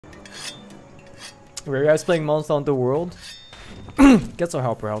Were you guys playing Monster Hunter World? Get some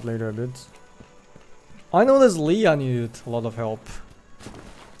help out later a bit. I know this Leah needed a lot of help.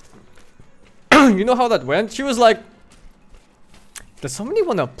 You know how that went? She was like, does somebody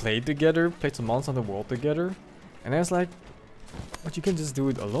want to play together? Play some Monster Hunter World together? And I was like, but you can just do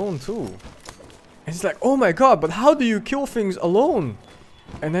it alone too. And she's like, oh my god, but how do you kill things alone?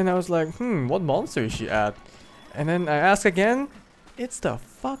 And then I was like, what monster is she at? And then I ask again, it's the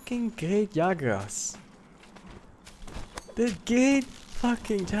fucking Great Jagras. The Great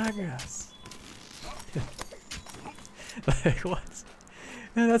fucking Jagras. Like, what?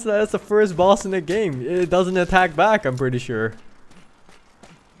 Yeah, that's the first boss in the game. It doesn't attack back, I'm pretty sure.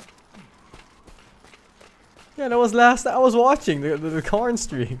 Yeah, that was last I was watching the corn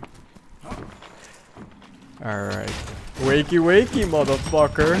stream. Alright. Wakey wakey,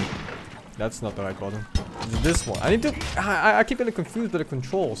 motherfucker. That's not the right button. It's this one. I need to. I keep getting confused by the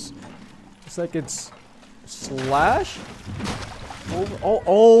controls. It's like it's slash.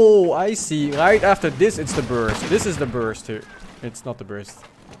 Oh, I see. Right after this, it's the burst. This is the burst here. It's not the burst.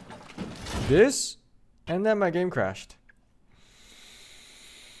 This, and then my game crashed.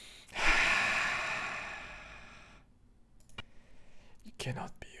 You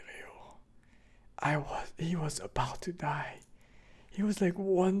cannot be real. He was about to die. He was like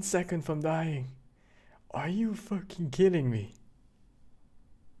 1 second from dying. Are you fucking kidding me?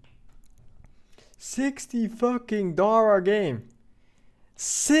 60 fucking dollar game.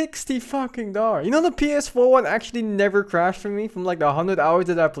 60 fucking dollar. You know the PS4 one actually never crashed for me from like the 100 hours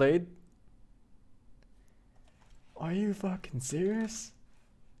that I played? Are you fucking serious?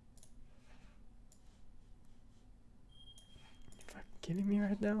 You fucking kidding me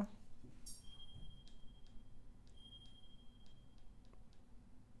right now?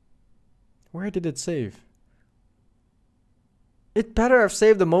 Where did it save? It better have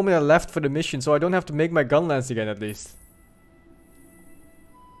saved the moment I left for the mission so I don't have to make my gun lance again at least.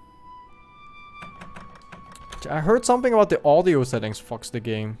 I heard something about the audio settings fucks the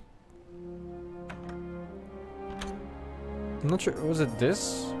game. I'm not sure, was it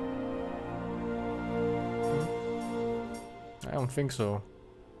this? I don't think so.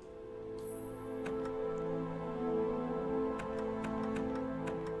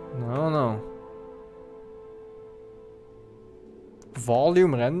 No.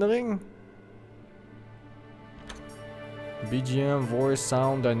 Volume rendering? BGM, voice,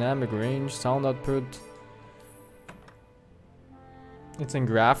 sound, dynamic range, sound output. It's in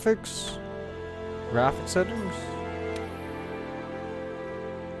graphics? Graphic settings?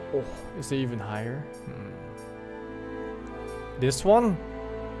 Oh, is it even higher? This one?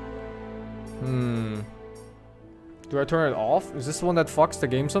 Do I turn it off? Is this the one that fucks the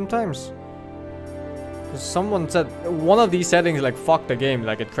game sometimes? Because someone said one of these settings like fuck the game,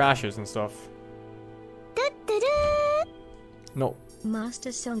 like it crashes and stuff. No.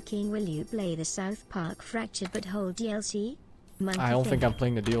 Master Song King, will you play the South Park Fractured But Whole DLC? I don't think I'm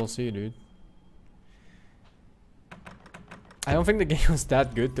playing the DLC, dude. I don't think the game was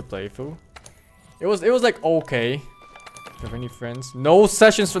that good to play through. It was like okay. Do you have any friends? No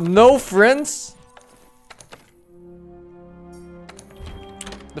sessions for no friends?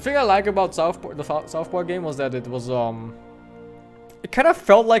 The thing I like about the South Park game was that it was it kind of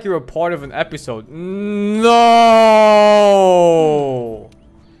felt like you were part of an episode. No.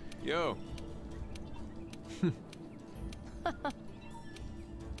 Yo.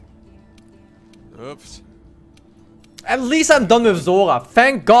 Oops. At least I'm done with Zora.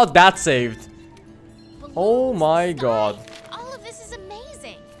 Thank God that saved. Oh my god. All of this is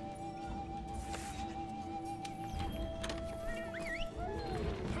amazing.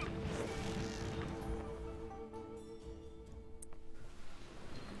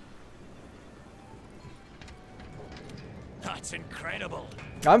 That's incredible.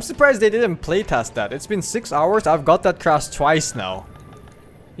 I'm surprised they didn't playtest that. It's been 6 hours. I've got that crash twice now.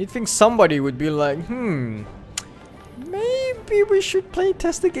 You'd think somebody would be like, maybe we should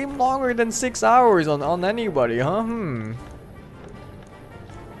playtest the game longer than 6 hours on anybody, huh?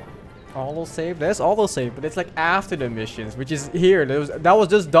 Autosave? There's autosave, but it's like after the missions, which is here. That was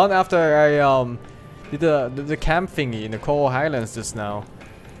just done after I did the camp thingy in the Coral Highlands just now.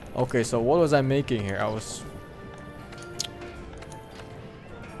 Okay, so what was I making here?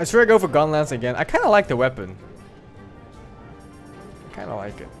 I swear I go for gun lance again. I kind of like the weapon. Kind of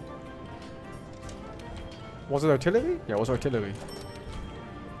like it. Was it artillery? Yeah, it was artillery.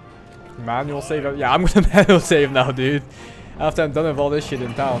 Manual save. Yeah, I'm gonna manual save now, dude. After I'm done with all this shit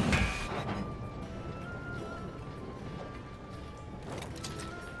in town.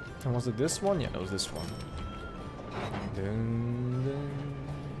 And was it this one? Yeah, that was this one. Dun, dun.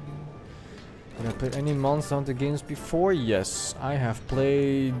 Did I play any Monster Hunter games before? Yes, I have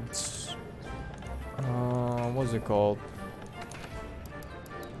played... what's it called?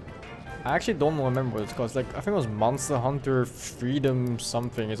 I actually don't remember what it's called. It's like, I think it was Monster Hunter Freedom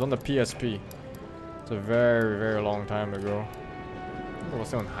something. It's on the PSP. It's a very, very long time ago. I was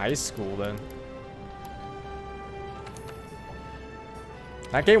still in high school then.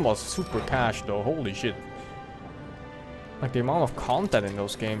 That game was super cash though, holy shit. Like the amount of content in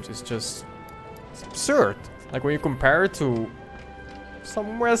those games is just... it's absurd. Like when you compare it to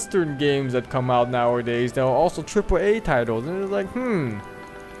some Western games that come out nowadays, they're also AAA titles, and it's like,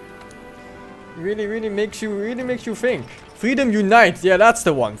 really makes you think. Freedom Unite, yeah, that's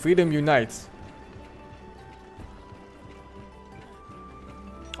the one. Freedom Unite.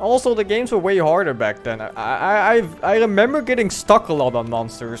 Also, the games were way harder back then. I remember getting stuck a lot on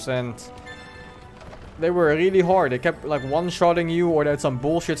monsters, and they were really hard. They kept like one-shotting you, or there's some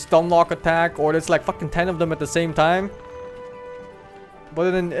bullshit stun lock attack, or there's like fucking 10 of them at the same time.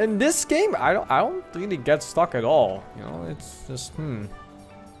 But in this game, I don't really get stuck at all. You know, it's just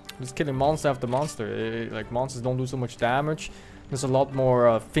just killing monster after monster. Like monsters don't do so much damage. There's a lot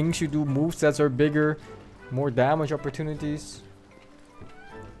more things you do. Movesets are bigger, more damage opportunities.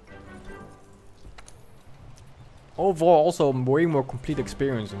 Overall, also way more complete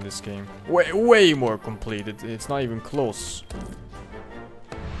experience in this game. Way more complete. It's not even close.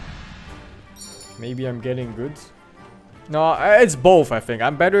 Maybe I'm getting good. No, it's both, I think.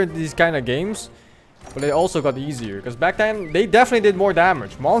 I'm better at these kind of games, but they also got easier. Because back then, they definitely did more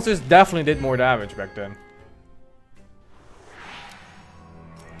damage. Monsters definitely did more damage back then.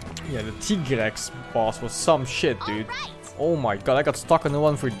 Yeah, the Tigrex boss was some shit, dude. Oh my god, I got stuck on the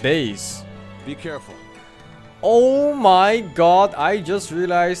one for days. Be careful. Oh my god, I just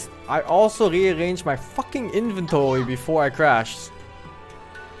realized I also rearranged my fucking inventory before I crashed.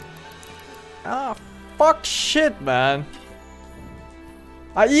 Ah, fuck shit, man.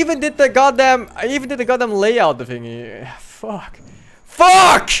 I even did the goddamn layout, the thingy. Fuck.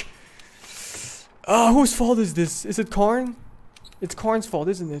 Fuck! Whose fault is this? Is it Karn? It's Karn's fault,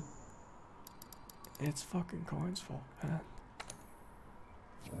 isn't it? It's fucking Karn's fault, man.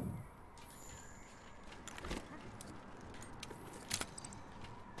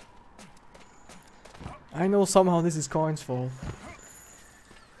 I know somehow this is Karn's fault.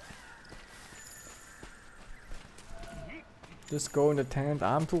 Just go in the tent.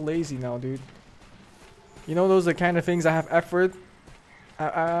 I'm too lazy now, dude. You know, those are the kind of things I have effort.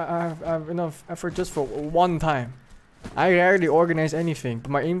 I have enough effort just for one time. I rarely organize anything.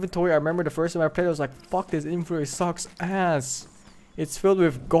 But my inventory, I remember the first time I played, I was like, fuck, this inventory sucks ass. It's filled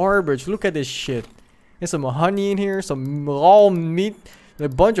with garbage. Look at this shit. There's some honey in here, some raw meat, a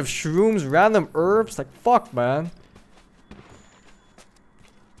bunch of shrooms, random herbs. Like, fuck, man.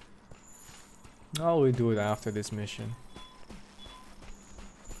 I'll do it after this mission.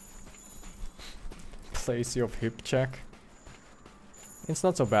 Place your hip check. It's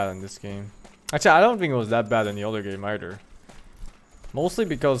not so bad in this game. Actually, I don't think it was that bad in the other game either. Mostly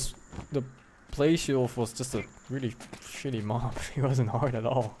because the play shield was just a really shitty mob. He wasn't hard at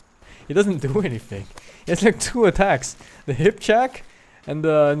all. He doesn't do anything. He has like 2 attacks. The hip check and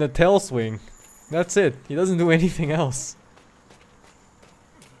the tail swing. That's it. He doesn't do anything else.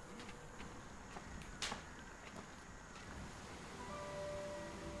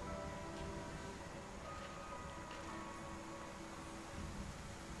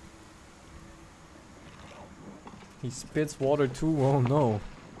 He spits water too? Oh no.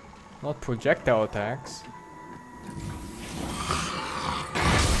 Not projectile attacks.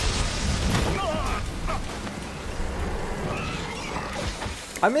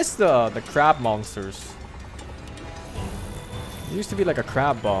 I miss the crab monsters. It used to be like a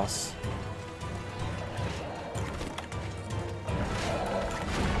crab boss.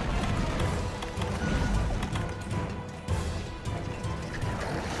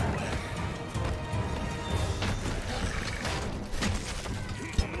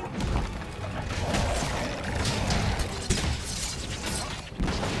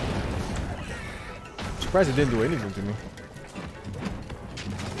 Surprised it didn't do anything to me.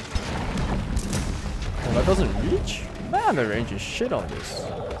 Oh, that doesn't reach? Man, the range is shit on this.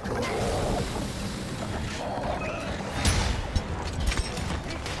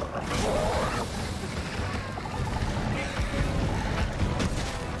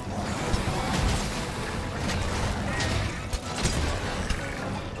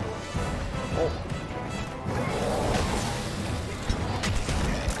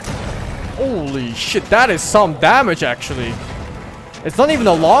 Holy shit, that is some damage actually. It's not even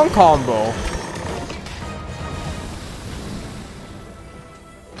a long combo.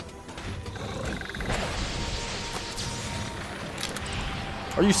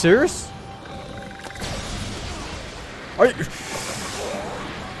 Are you serious? Are you?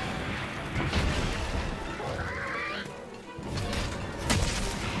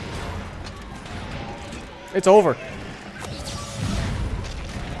 It's over.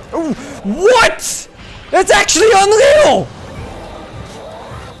 Ooh, what? That's actually unreal!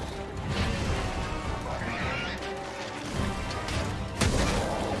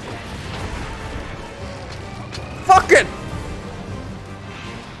 Fuck it!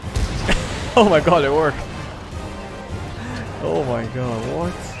 Oh my god, it worked. Oh my god,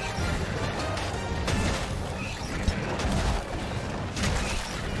 what?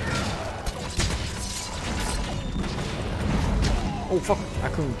 Oh fuck, I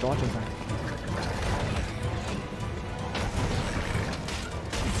couldn't dodge in time.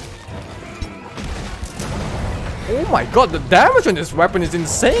 Oh my god, the damage on this weapon is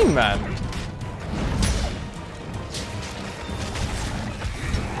insane, man.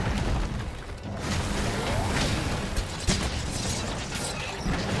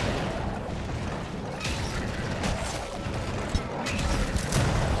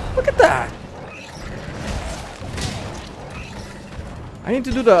 Look at that. I need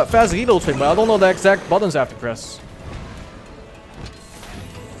to do the fast reload thing, but I don't know the exact buttons I have to press.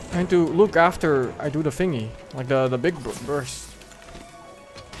 I need to look after I do the thingy, like the big burst.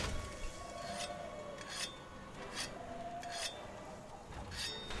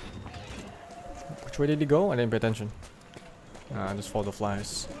 Which way did he go? I didn't pay attention. I just follow the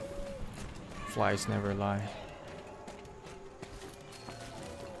flies. Flies never lie.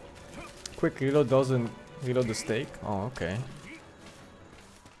 Quick reload doesn't reload the stake? Oh, okay.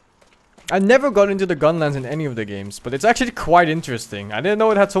 I never got into the gun lance in any of the games, but it's actually quite interesting. I didn't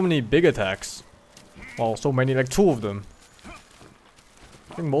know it had so many big attacks. Well, so many, like 2 of them.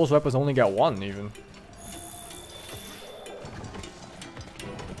 I think most weapons only got 1 even.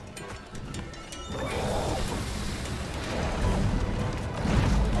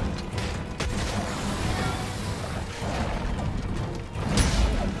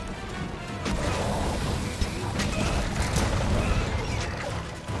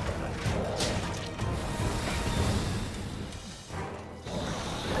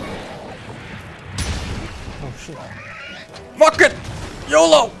 Fuck it!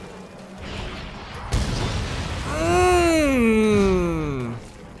 YOLO!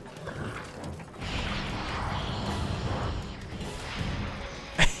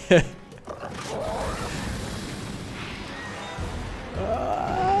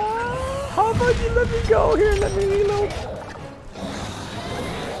 How about you let me go here? Let me reload.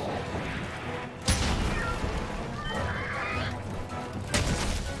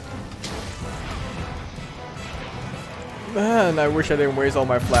 Man, I wish I didn't waste all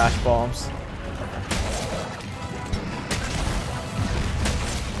my flash bombs.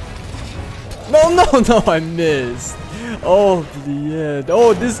 No, no, no, I missed. Oh, the end.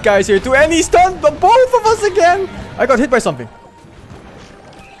 Oh, this guy's here too. And he stunned both of us again. I got hit by something.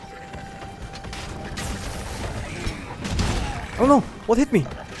 Oh no, what hit me?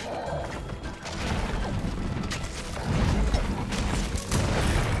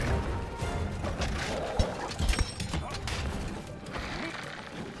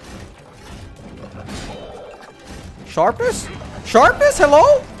 Sharpness? Sharpness?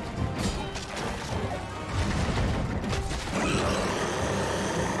 Hello?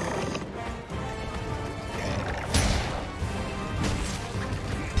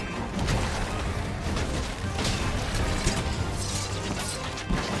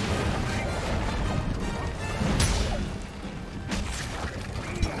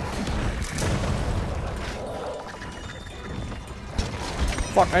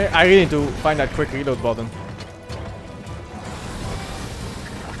 Fuck, I really need to find that quick reload button.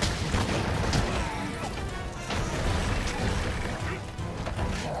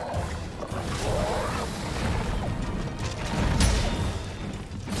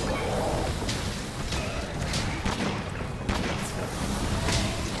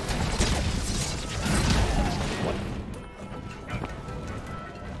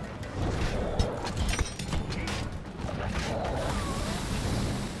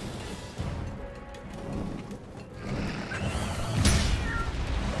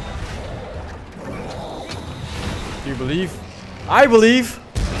 Do you believe? I believe!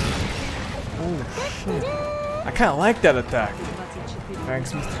 Oh shit. I kinda like that attack.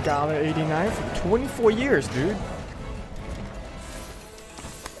 Thanks Mr. Gala89 for 24 years, dude.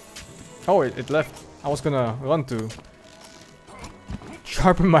 Oh, it left. I was gonna run to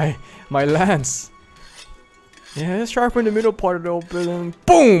sharpen my lance. Yeah, let's sharpen the middle part of the old building.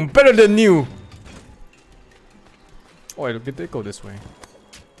 Boom! Better than new! Oh, wait, did they go this way?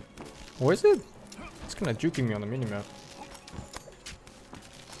 Or is it? It's kinda juking me on the minimap.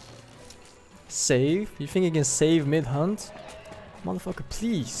 Save? You think you can save mid-hunt? Motherfucker,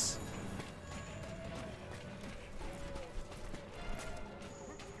 please.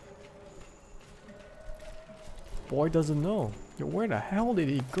 Boy doesn't know. Yo, where the hell did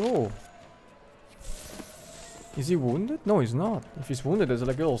he go? Is he wounded? No, he's not. If he's wounded, there's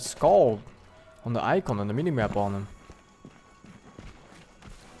like a little skull on the icon on the minimap on him.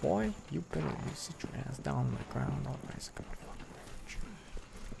 Boy, you better sit your ass down on the ground, otherwise I'm gonna fucking hurt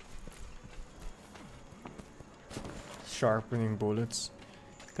you. Sharpening bullets.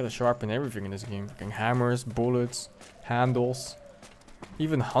 Gotta sharpen everything in this game. Fucking hammers, bullets, handles,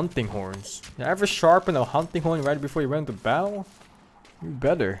 even hunting horns. You ever sharpen a hunting horn right before you went to battle? You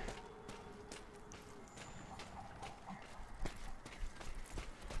better.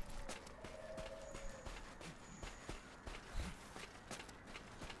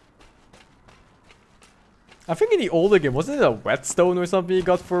 I think in the older game, wasn't it a whetstone or something you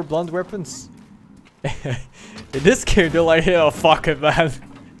got for blunt weapons? In this game, they're like, oh, fuck it, man.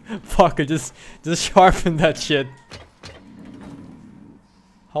 Fuck it, just sharpen that shit.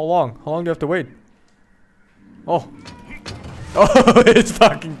 How long? How long do you have to wait? Oh. Oh, it's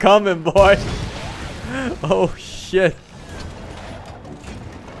fucking coming, boy. Oh, shit.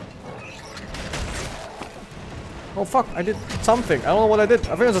 Oh, fuck, I did something. I don't know what I did.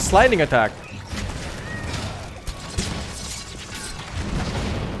 I think it was a sliding attack.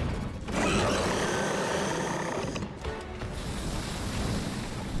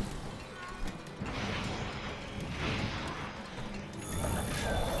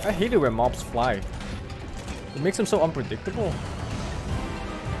 I hate it when mobs fly. It makes them so unpredictable.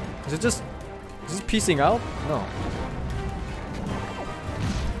 Is it just piecing out? No.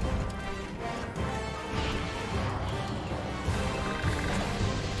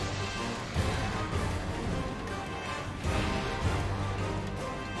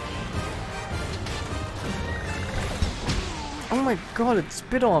 Oh my god, it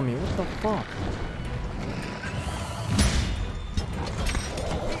spit on me. What the fuck?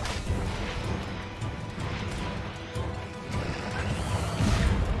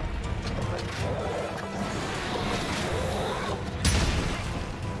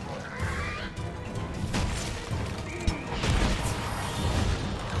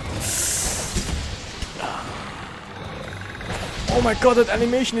 Oh my god, that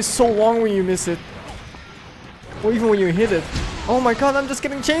animation is so long when you miss it. Or even when you hit it. Oh my god, I'm just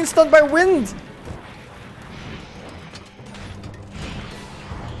getting chain stunned by wind!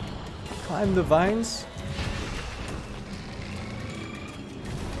 Climb the vines.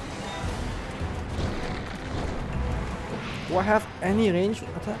 Do I have any range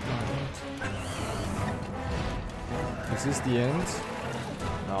attack? No, I don't. Is this the end?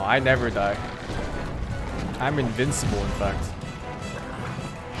 No, I never die. I'm invincible, in fact.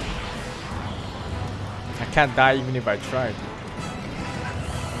 I can't die even if I tried.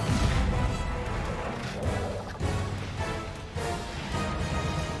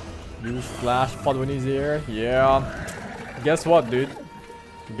 Use flash pot when he's here. Yeah. Guess what, dude?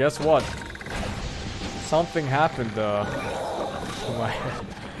 Guess what? Something happened to my head.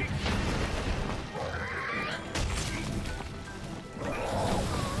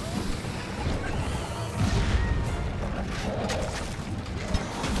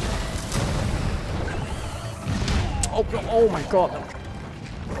 Oh my god.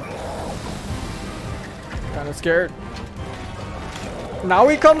 Kinda scared. Now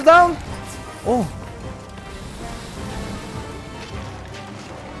he comes down? Oh.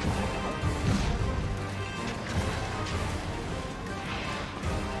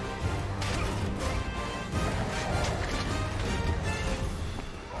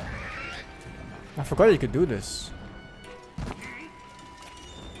 I forgot you could do this.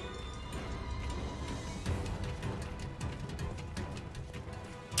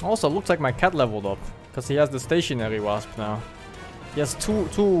 Also, looks like my cat leveled up because he has the stationary wasp now. He has two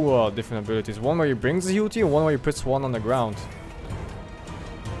different abilities. One where he brings the heal to you, and one where he puts one on the ground.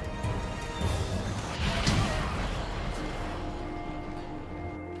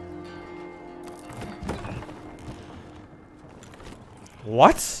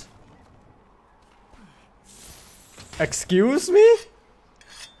 What? Excuse me?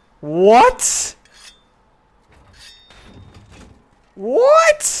 What?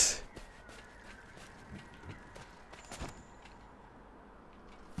 What?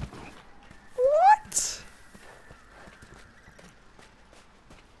 What?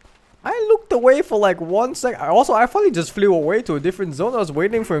 I looked away for like 1 second. Also, I finally just flew away to a different zone. I was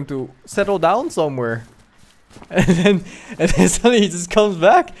waiting for him to settle down somewhere. and then suddenly he just comes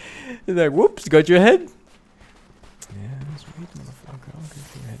back. He's like, whoops, got your head. Yeah, that's right, motherfucker. I'll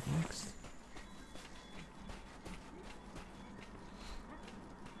get your head next.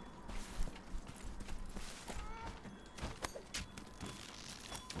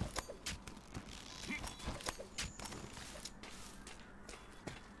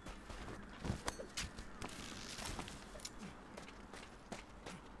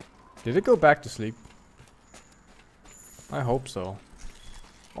 Did it go back to sleep? I hope so.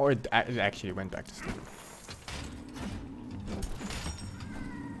 Or it actually went back to sleep.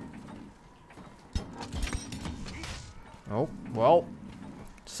 Oh, well.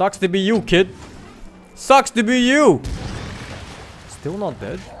 Sucks to be you, kid. Sucks to be you! Still not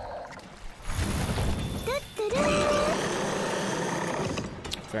dead?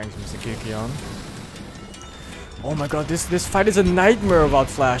 Thanks, Mr. Kikion. Oh my god, this fight is a nightmare about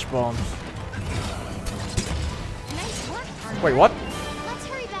flash bombs. Nice work, partner. Wait, what? Let's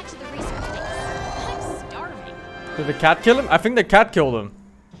hurry back to the research base. I'm starving. Did the cat kill him? I think the cat killed him.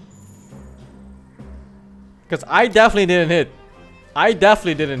 Because I definitely didn't hit. I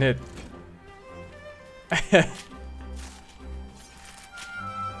definitely didn't hit.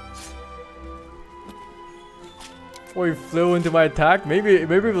 Oh, he flew into my attack? Maybe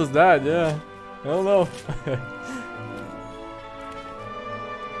it was that, yeah. I don't know.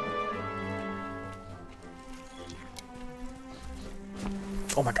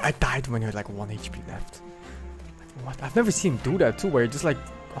 Oh my god, I died when he had like 1 HP left. Like, what? I've never seen him do that too, where he just like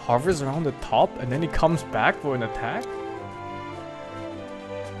hovers around the top and then he comes back for an attack?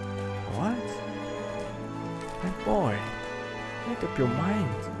 What? My boy, make up your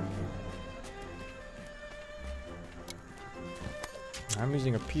mind. I'm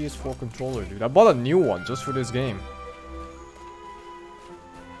using a PS4 controller, dude. I bought a new one just for this game.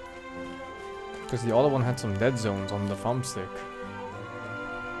 Because the other one had some dead zones on the thumbstick.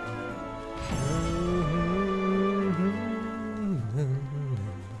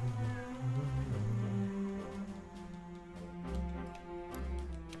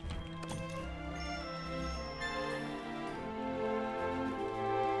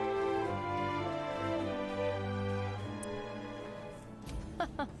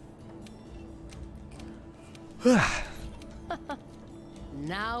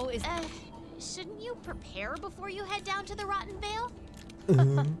 Now is... shouldn't you prepare before you head down to the Rotten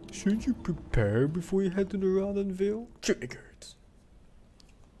Vale? Should you prepare before you head to the Rotten Vale? Triggers.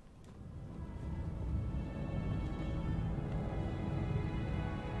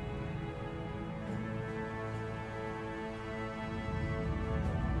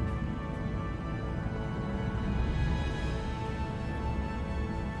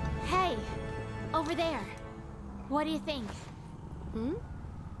 Hey, over there. What do you think? Hmm?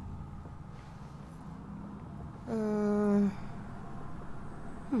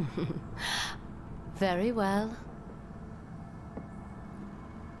 Very well.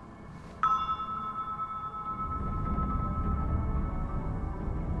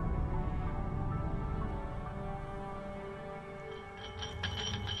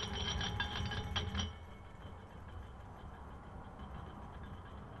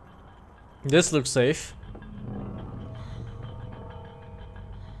 This looks safe.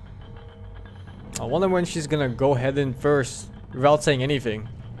 I wonder when she's gonna go head in first without saying anything.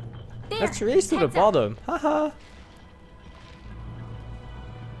 There, Let's race to the heads up. bottom. Haha.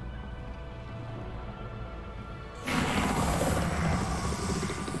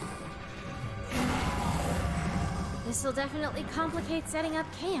 This'll definitely complicate setting up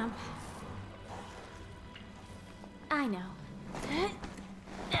camp. I know.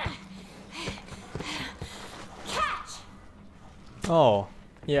 Catch! Oh,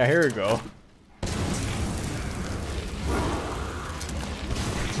 yeah, here we go.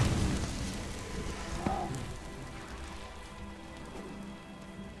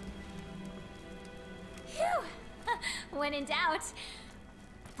 When in doubt,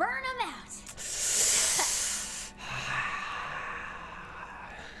 burn them out.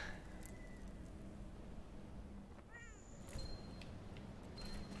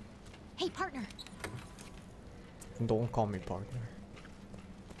 Hey, partner. Don't call me partner.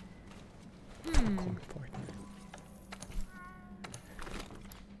 Don't call me partner.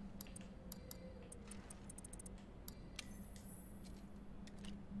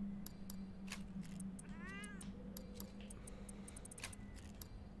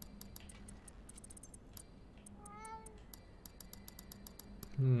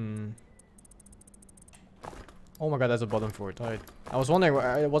 Oh my god, there's a button for it. I was wondering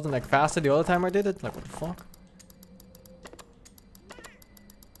why it wasn't like faster the other time I did it. Like, what the fuck?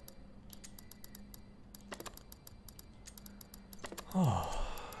 Oh.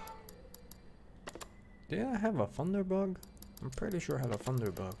 Did I have a thunderbug? I'm pretty sure I had a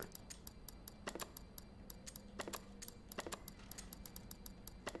thunderbug.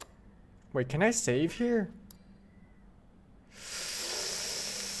 Wait, can I save here?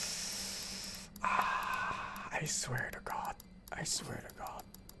 I swear to God. I swear to God.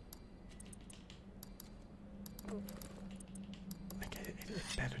 Like it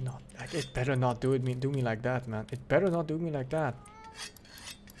better not. Like it better not do me like that, man. It better not do me like that.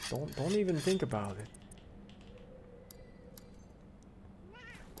 Don't even think about it.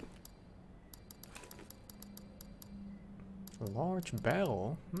 A large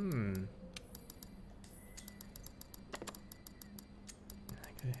barrel?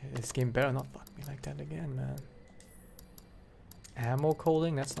 This game better not fuck me like that again, man. Ammo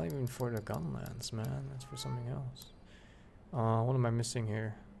coding? That's not even for the gunlands, man. That's for something else. What am I missing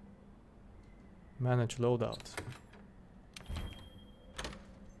here? Manage loadout.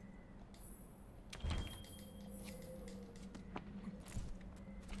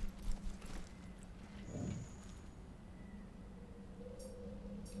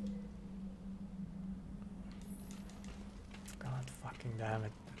 God fucking damn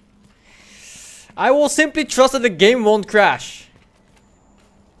it. I will simply trust that the game won't crash.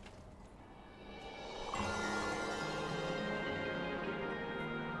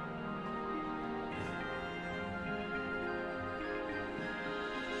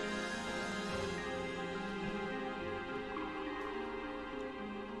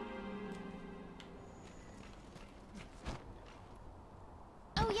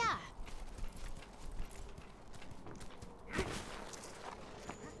 Oh yeah.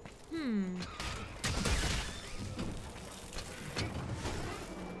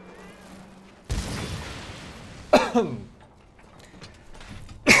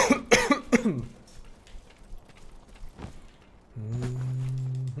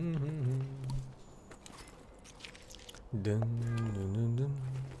 Dun, dun, dun, dun.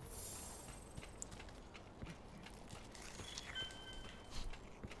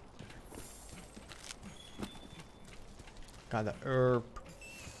 Got a herb.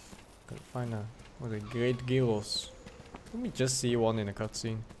 Gotta find a what a great gyros. Let me just see one in a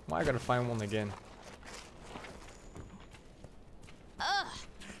cutscene. Why I gotta find one again? Ugh.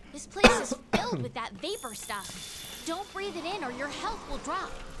 This place is filled with that vapor stuff. Don't breathe it in or your health will drop.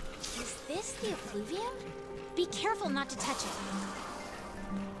 Is this the effluvium? Be careful not to touch it.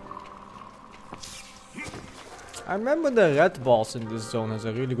 I remember the red boss in this zone has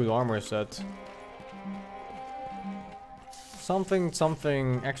a really good armor set.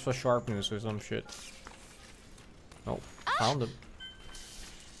 Something extra sharpness or some shit. Oh, found him.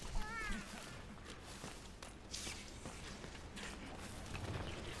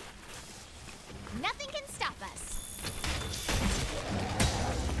 Nothing can stop us.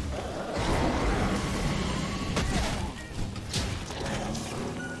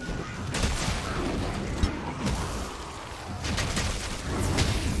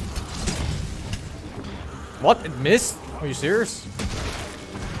 What? It missed? Are you serious?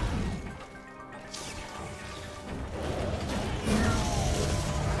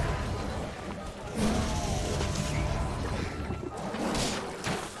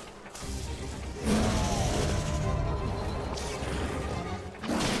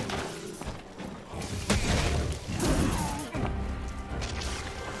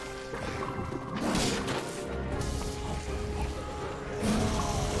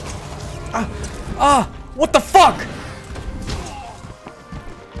 What the fuck?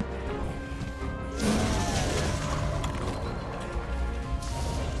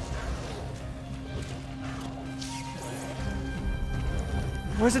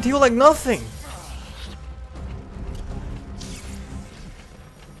 Why does it heal like nothing?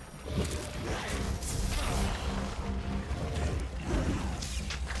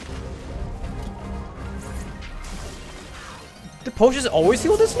 The potions always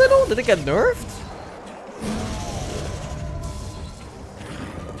heal this little? Did it get nerfed?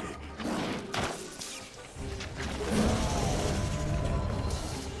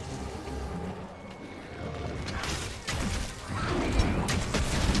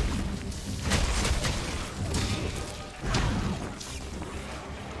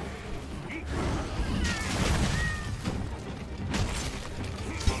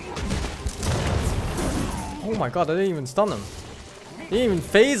 Oh my god, I didn't even stun him. Didn't even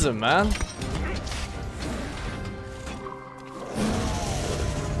phase him, man.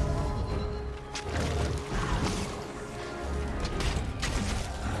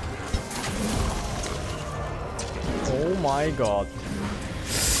 Oh my god.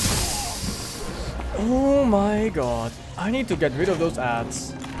 Oh my god. I need to get rid of those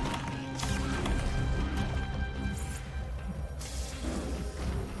ads.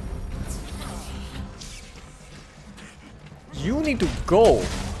 You need to go.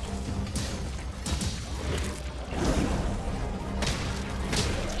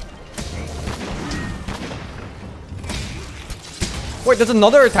 Wait, there's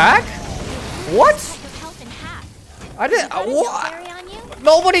another attack? What? I didn't. What?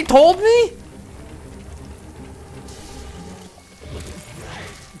 Nobody told me?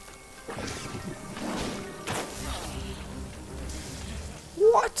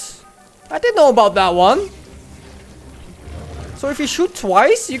 What? I didn't know about that one. So if you shoot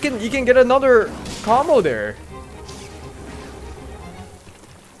twice, you can get another combo there.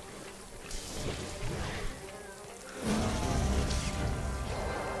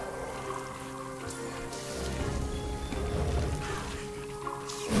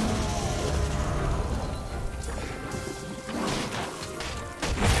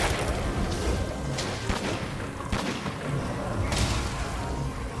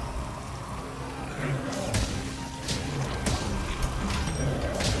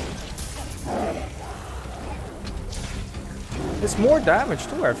 It's more damage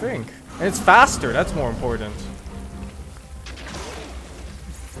too, I think. And it's faster, that's more important.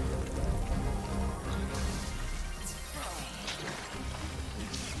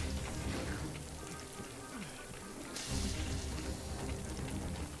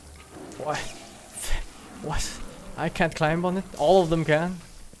 What? What? I can't climb on it? All of them can?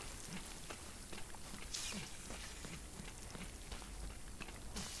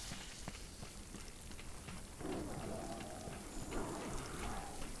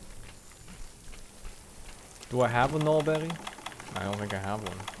 Do I have a nullberry? I don't think I have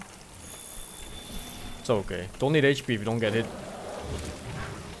one. It's okay. Don't need HP if you don't get hit.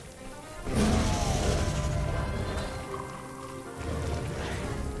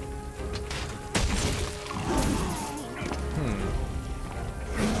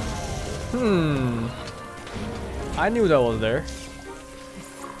 I knew that was there.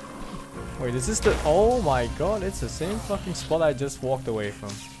 Wait, is this the... Oh my god, it's the same fucking spot I just walked away from.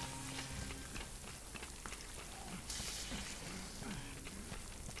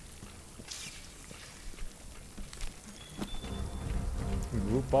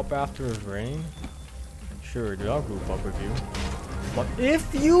 Group up after a rain? Sure, dude, I'll group up with you. But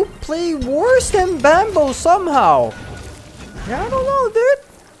if you play worse than Bambo somehow! Yeah, I don't know, dude.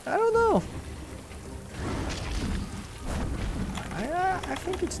 I don't know. I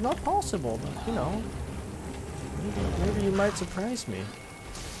think it's not possible, but you know. Maybe you might surprise me.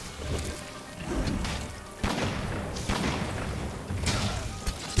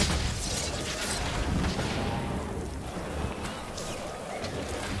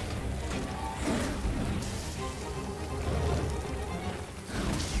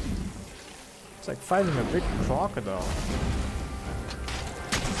 It's like fighting a big crocodile.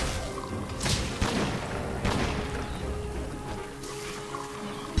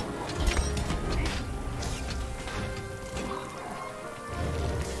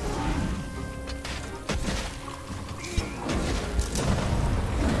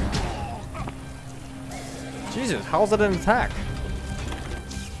 Jesus, how's that an attack?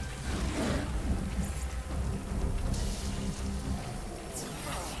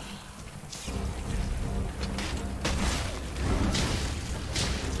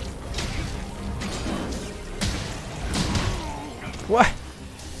 What?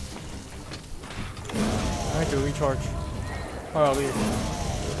 I need to recharge. Oh, I'll leave.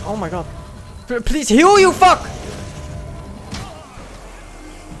 Oh my god. Please heal, you fuck!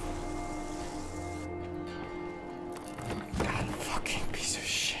 God, fucking piece of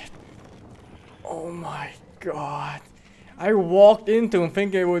shit. Oh my god. I walked into him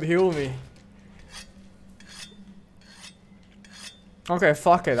thinking it would heal me. Okay,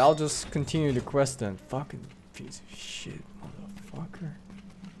 fuck it. I'll just continue the quest then. Fucking piece of shit. Motherfucker.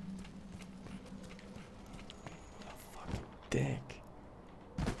 Fucking dick.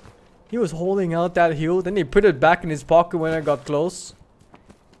 He was holding out that heal, then he put it back in his pocket when I got close.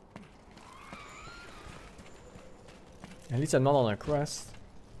 At least I'm not on a quest.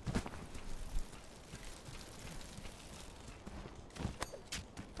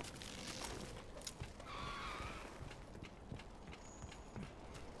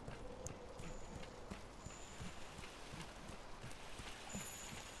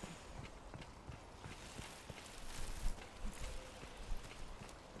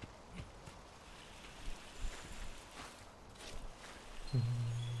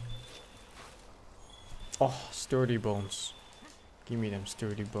 Oh, sturdy bones. Give me them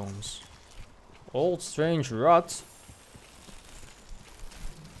sturdy bones. Old strange rot.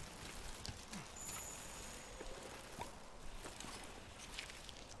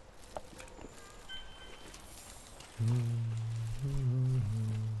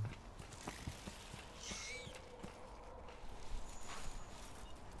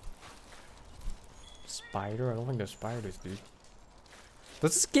 Spider? I don't think there's spiders, dude.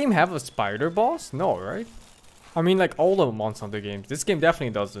 Does this game have a spider boss? No, right? I mean, like all the Monster Hunter games. This game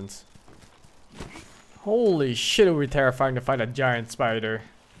definitely doesn't. Holy shit, it would be terrifying to fight a giant spider.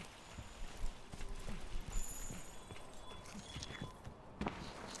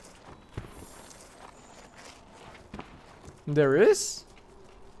 There is?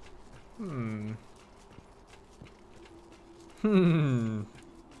 Hmm.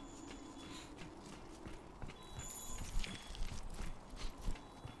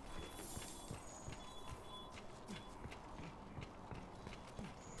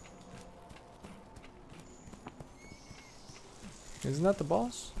 Isn't that the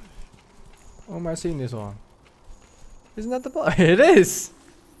boss? Or am I seeing this wrong? Isn't that the boss? It is!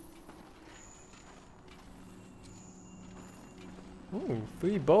 Ooh,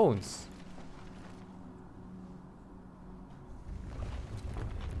 3 bones.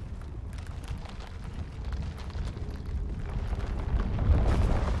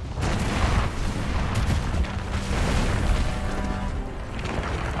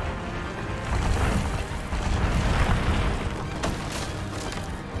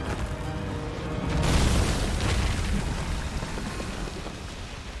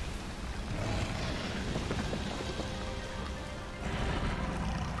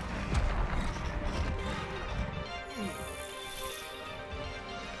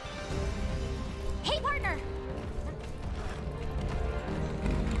 Hey, partner!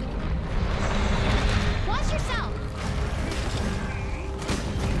 Watch yourself!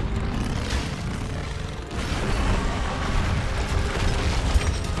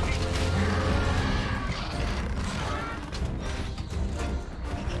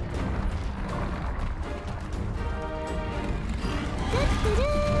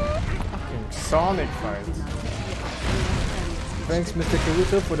 Fucking Sonic fight. Thanks, Mr.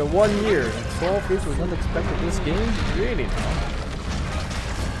 Caruso, for the 1 year. 12 years was not expected this game? Really?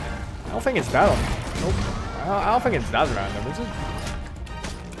 I don't think it's that. Nope. I don't think it's that random, is it?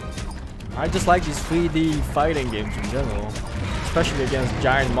 I just like these 3D fighting games in general, especially against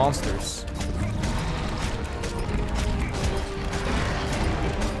giant monsters.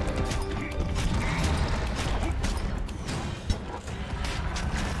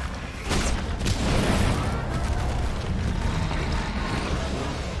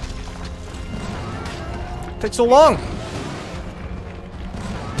 Takes so long.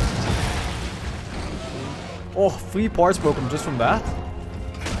 Oh, 3 parts broken just from that.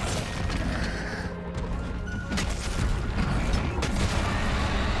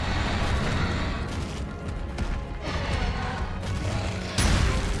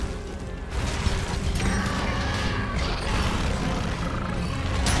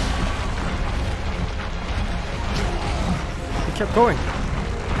 He kept going.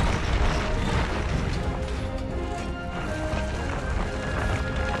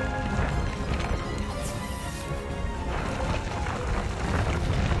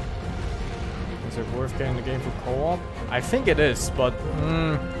 Is it worth getting the game for co-op? I think it is, but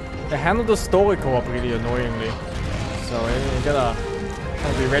they handle the story co-op really annoyingly. So you gotta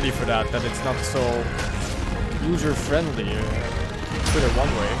kind of be ready for that it's not so user-friendly. Put it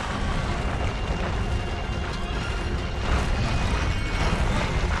one way.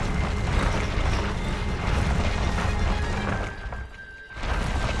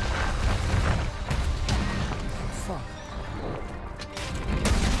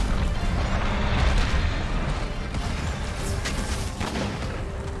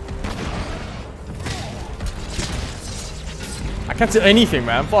 I can't do anything,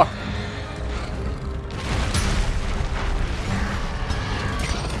 man. Fuck.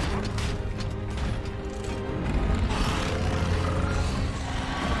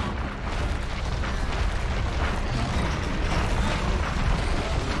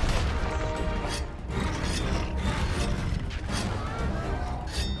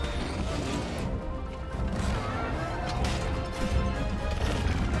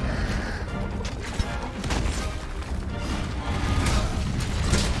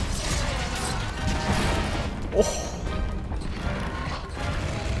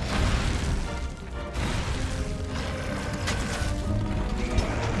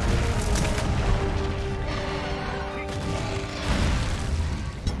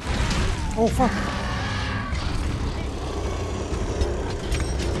 Oh fuck.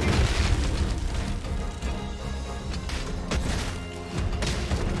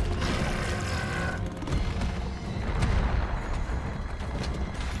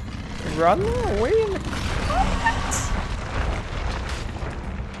 running away in the comments?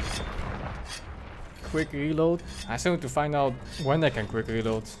 Quick reload. I still need to find out when I can quick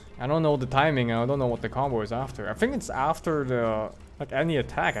reload. I don't know the timing. I don't know what the combo is after. I think it's after the like any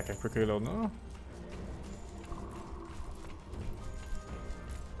attack I can quick reload. No.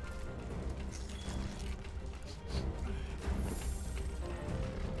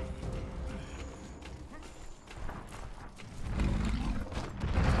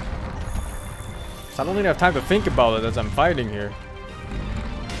 So I don't even have time to think about it as I'm fighting here.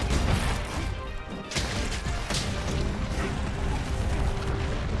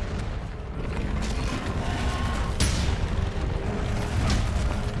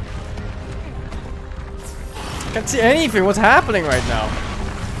 I can't see anything. What's happening right now?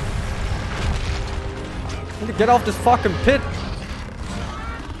 I need to get off this fucking pit.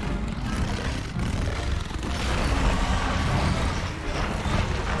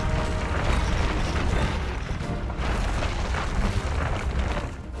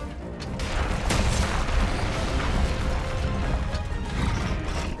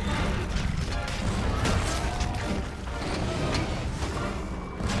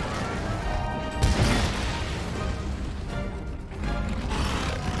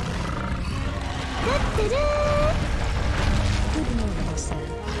 Good morning, sir.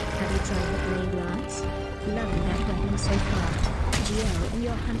 Have you tried the blade lance? Loving that weapon so far. GL in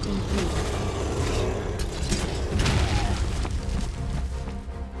your hunting fleet.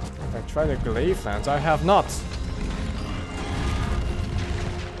 If I try the glaive lance, I have not.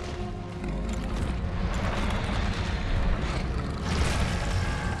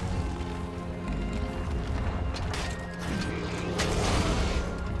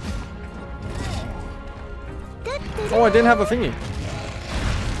 Oh, I didn't have a thingy.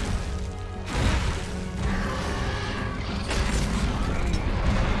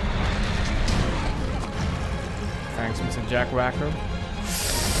 Thanks, Mr. Jack Wacker.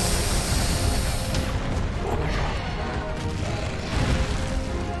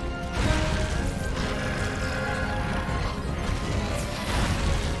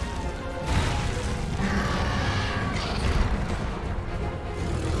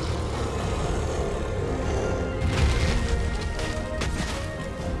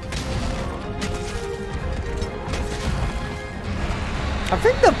 I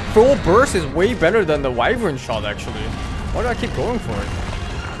think the full burst is way better than the wyvern shot actually. Why do I keep going for it?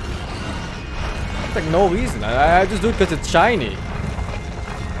 There's like no reason. I just do it because it's shiny.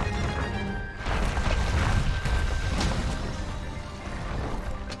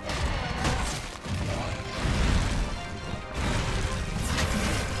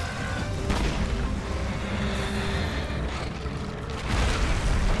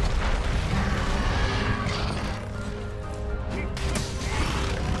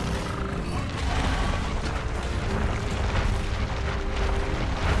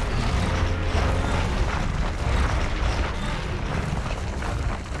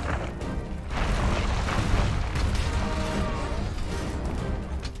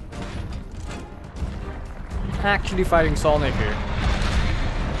 Actually fighting Sonic here.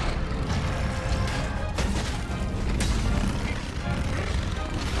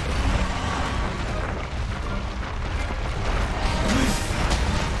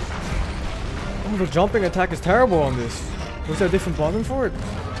 Oh, the jumping attack is terrible on this. Was there a different button for it?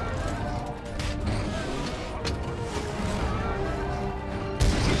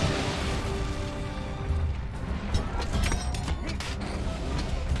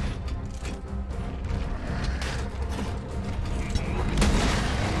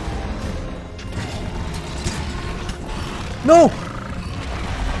 No!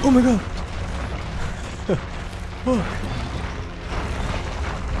 Oh my god! Oh.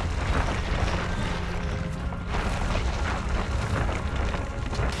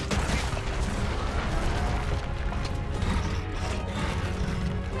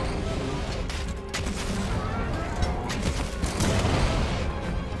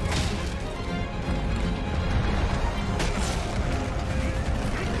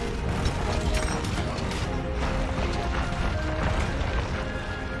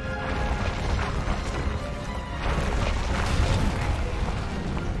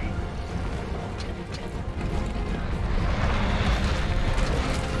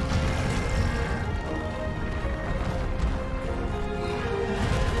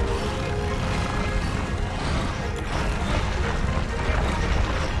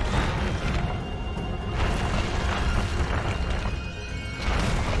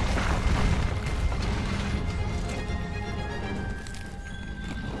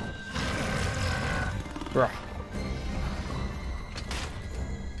 Bruh.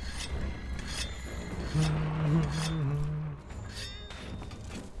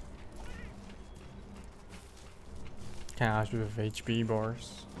 cash with HP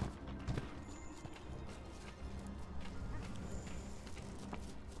bars.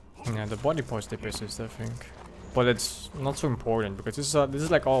 Yeah, the body parts they persist, I think. But it's not so important because this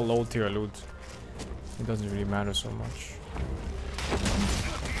is like all low tier loot. It doesn't really matter so much.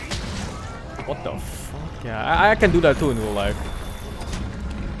 What the fuck? Yeah, I can do that too in real life.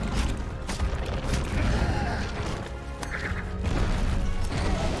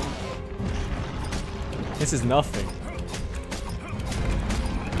 This is nothing.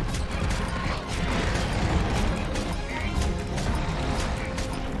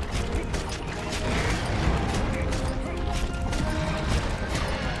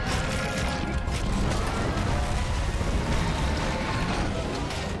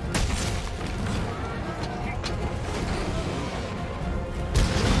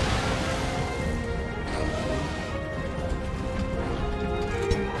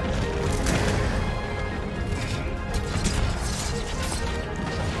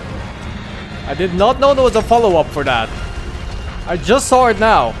 I did not know there was a follow-up for that. I just saw it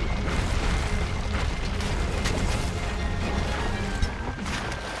now.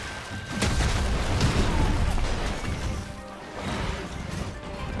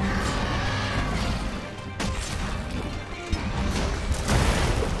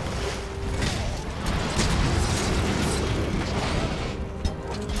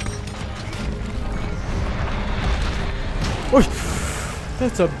 Oy,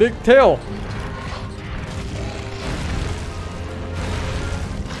 that's a big tail.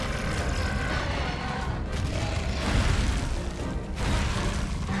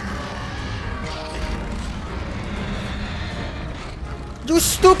 You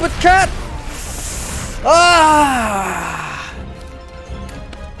stupid cat! Ah!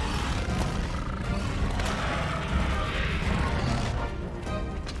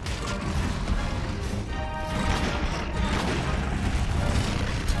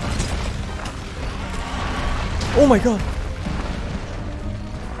 Oh my god!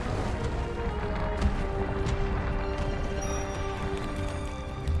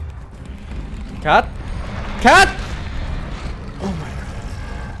 Cat? Cat! Oh my god.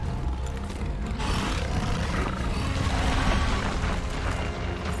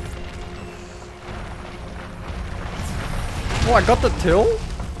 Oh, I got the tail?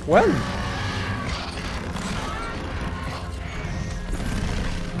 When?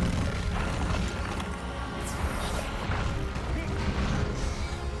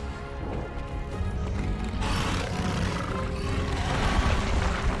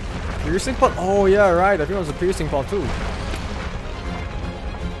 Piercing pot? Oh yeah, right. I think it was a piercing pot too.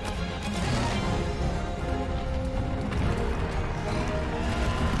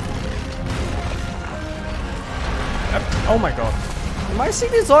 Oh my god. Am I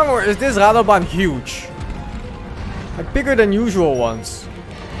seeing this wrong or is this Radoban huge? Like bigger than usual ones.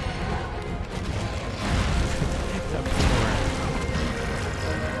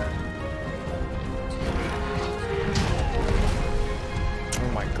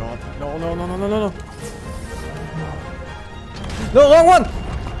 Oh my god. No, no, no, no, no, no, no. No, wrong one!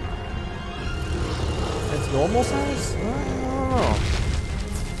 It's normal size? Oh.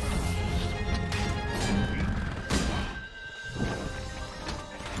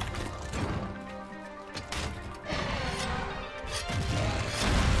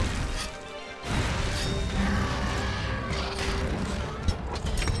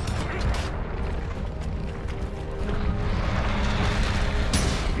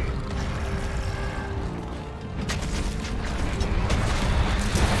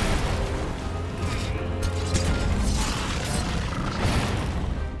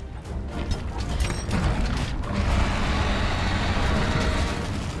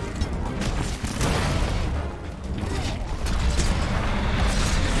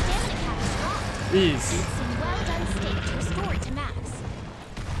 Ease. Well done state to restore it to max.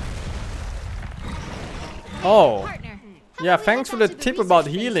 Oh. Partner, how Yeah, about we thanks head for the back to tip research about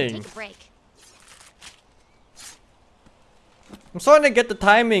base and healing. take a break? I'm starting to get the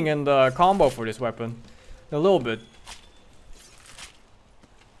timing and the combo for this weapon. A little bit.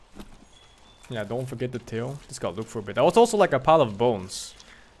 Yeah, don't forget the tail. Just gotta look for a bit. That was also like a pile of bones.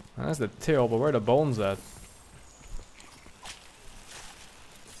 That's the tail, but where are the bones at?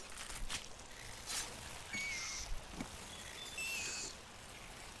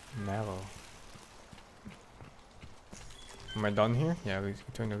 Marrow. Am I done here? Yeah, we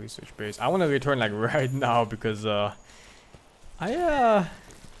return to research base. I want to return like right now because I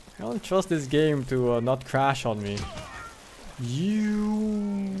don't trust this game to not crash on me. You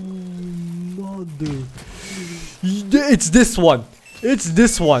mother! It's this one. It's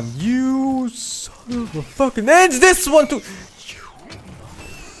this one. You son of a fucking. It's this one too. You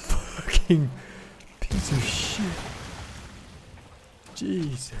fucking piece of shit.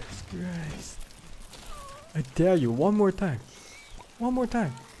 Jesus Christ. I dare you one more time. One more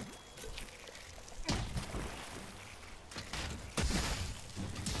time.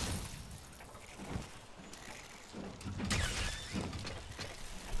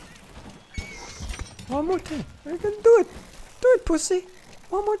 One more time. I can do it. Do it, pussy.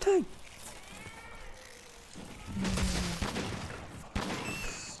 One more time.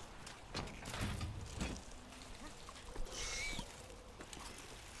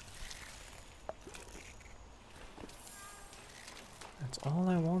 That's all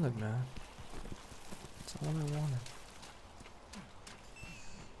I wanted, man. That's all I wanted.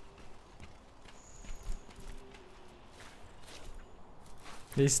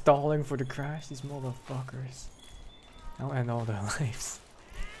 They stalling for the crash, these motherfuckers. I'll end all their lives.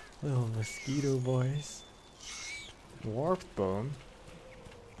 Little mosquito boys. Warped bone.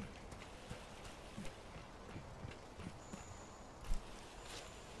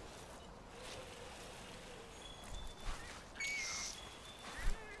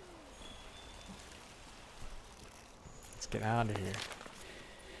 Let's get out of here.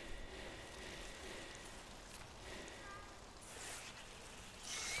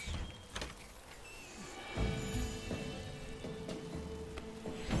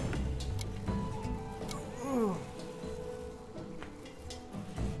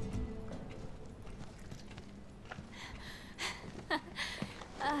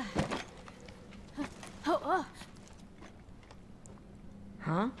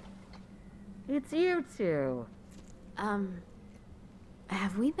 Huh? It's you two.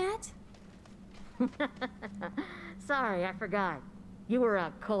 Have we met? Sorry, I forgot. You were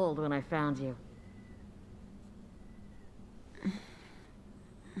out cold when I found you.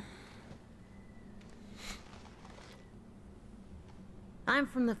 I'm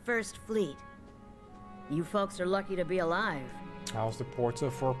from the First Fleet. You folks are lucky to be alive. How's the porter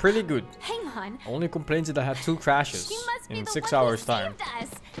for pretty good. Hang on. Only complains that I had 2 crashes She must be in the 6 one hours who time. saved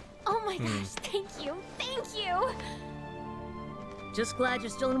us. Oh my gosh, thank you. Thank you. Just glad you're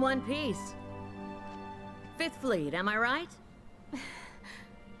still in one piece. Fifth Fleet, am I right?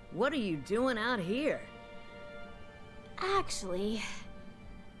 What are you doing out here? Actually,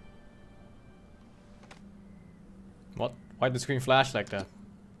 What? Why'd the screen flash like that?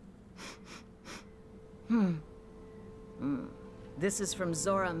 This is from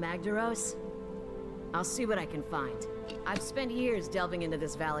Zora Magdaros? I'll see what I can find. I've spent years delving into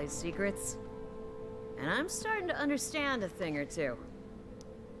this valley's secrets, and I'm starting to understand a thing or two.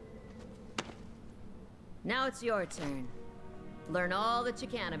 Now it's your turn. Learn all that you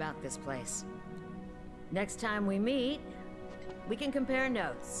can about this place. Next time we meet, we can compare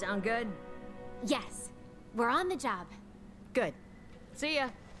notes. Sound good? yes. We're on the job. Good. See ya.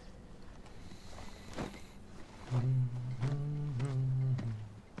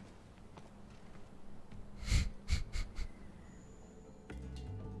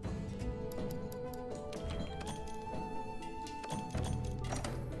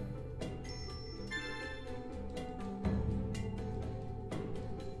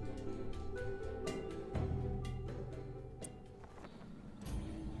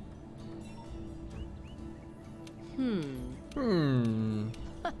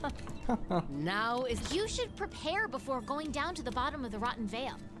 Now is You should prepare before going down to the bottom of the Rotten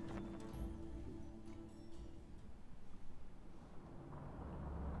Vale.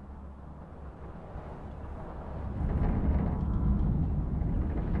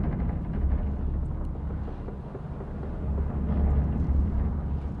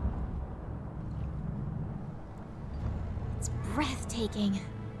 It's breathtaking.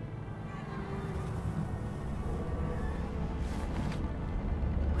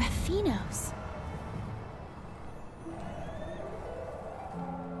 Raffinos.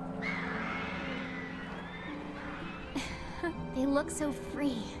 They look so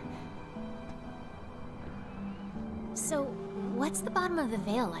free. So, what's the bottom of the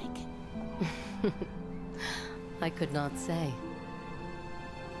veil like? I could not say.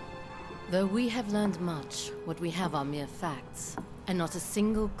 Though we have learned much, what we have are mere facts, and not a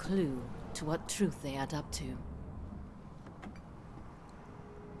single clue to what truth they add up to.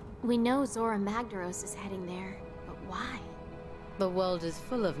 We know Zora Magdaros is heading there, but why? The world is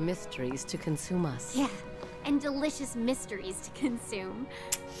full of mysteries to consume us. Yeah, and delicious mysteries to consume.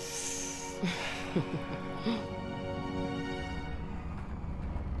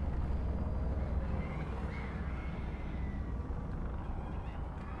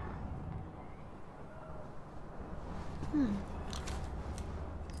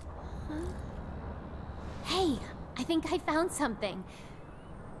 think I found something.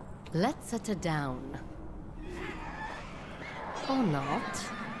 Let's set her down. Or not.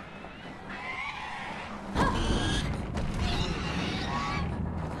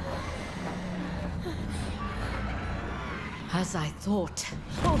 As I thought.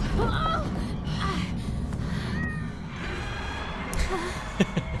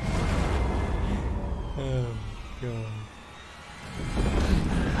 Oh god.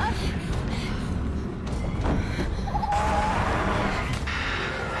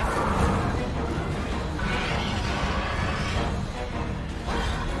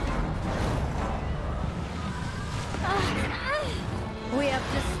 We have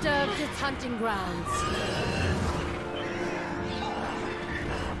disturbed its hunting grounds.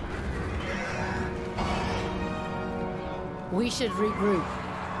 We should regroup.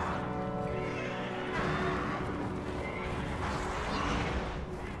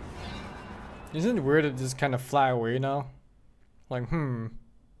 Isn't it weird to just kind of fly away now? Like, And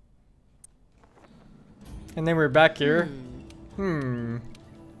then we're back here. No.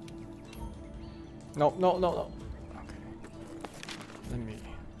 Okay. Let me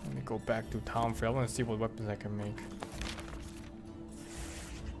go back to town fair. I want to see what weapons I can make.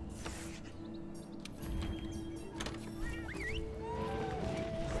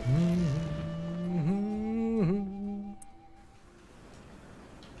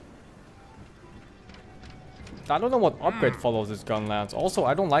 I don't know what upgrade follows this gun lance. Also,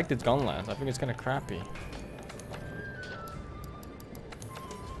 I don't like this gun lance. I think it's kind of crappy.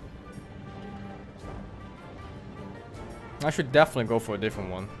 I should definitely go for a different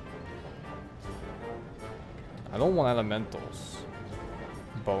one. I don't want elementals.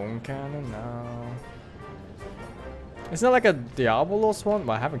 Bone cannon now. Isn't that like a Diabolos one?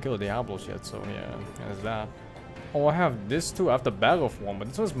 Well, I haven't killed a Diabolos yet, so yeah, there's that. Oh, I have this too. I have the Battle of one, but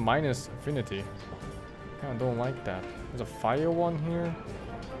this one's minus affinity. I don't like that. There's a fire one here.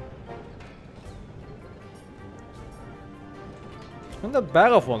 And the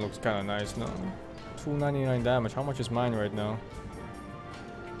Battle of one looks kind of nice now. 299 damage. How much is mine right now?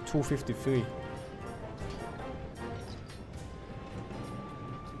 253.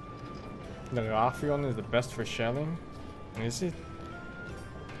 The Raffion is the best for shelling. Is it?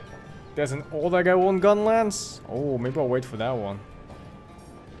 There's an old guy one gun lance? Oh, maybe I'll wait for that one.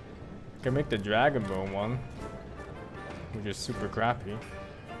 Can make the Dragon Bone one, which is super crappy.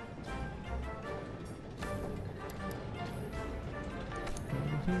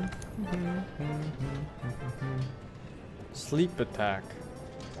 Sleep attack.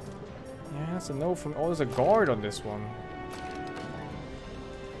 Yeah, that's a no from. Oh, there's a guard on this one.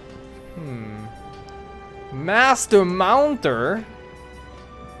 Master Mounter?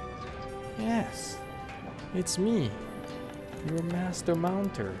 Yes. It's me. You're Master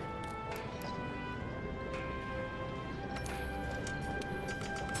Mounter.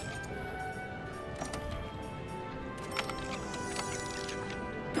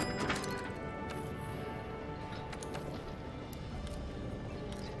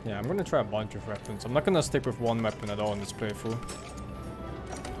 Yeah, I'm gonna try a bunch of weapons. I'm not gonna stick with one weapon at all in this playthrough.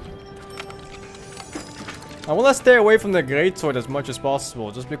 I wanna stay away from the greatsword as much as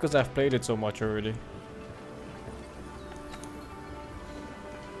possible, just because I've played it so much already.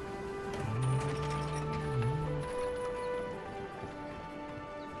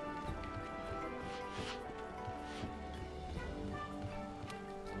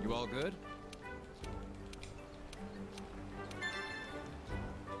 You all good?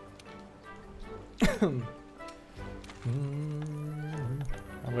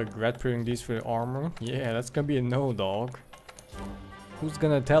 I regret putting these for the armor. Yeah, that's gonna be a no, dog. Who's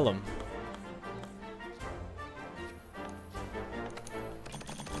gonna tell him?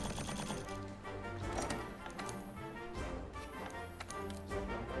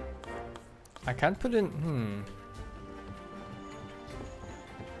 I can't put in.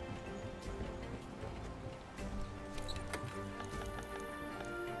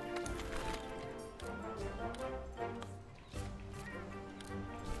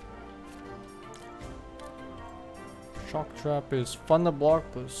 Shock trap is thunder block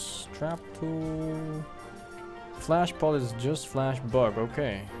plus trap tool. Flash pod is just flash bug.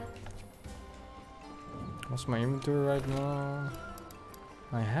 Okay. What's my inventory right now?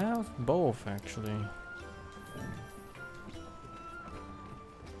 I have both actually.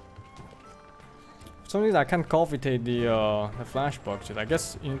 For some reason I can't cultivate the flash bugs yet. I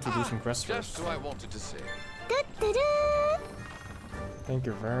guess introducing quests Just first. what I wanted to say. Thank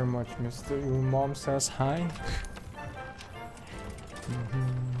you very much, Mr. Your mom says hi.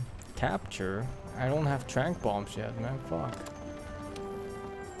 Capture? I don't have trank bombs yet, man. Fuck.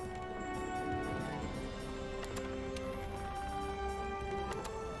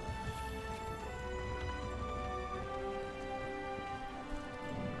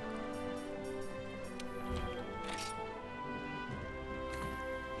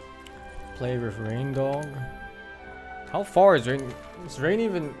 Play with Rain Dog. How far is Rain? Is Rain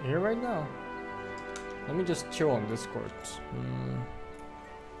even here right now? Let me just chill on Discord.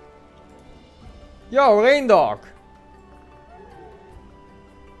 Yo, Rain Dog!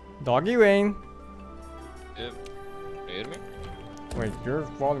 Doggy Rain. Yep. You hear me? Wait, your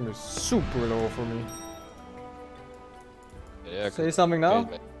volume is super low for me. Yeah. Say something now?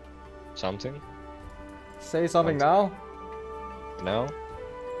 Something? Say something now? No?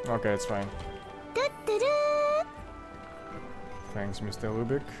 Okay, it's fine. Thanks, Mr.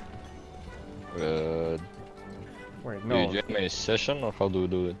 Lubick. Wait, Do no. you join my session or how do you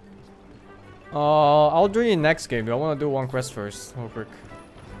do it? I'll do it in next game. I want to do one quest first, real quick.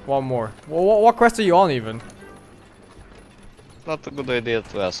 One more. What quest are you on even? Not a good idea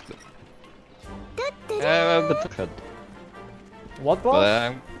to ask. I'm a bit ahead. What boss?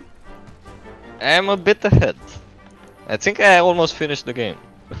 But I'm a bit ahead. I think I almost finished the game.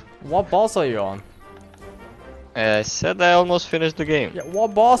 What boss are you on? I said I almost finished the game. Yeah,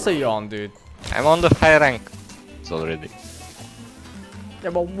 what boss are you on, dude? I'm on the high rank. It's already.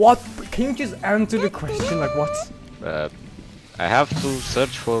 Yeah, but what? Can you just answer the question? Like what? I have to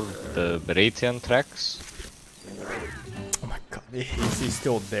search for the Beratian tracks. Oh my god, he's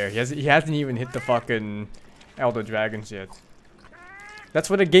still there. He hasn't even hit the fucking Elder Dragons yet. That's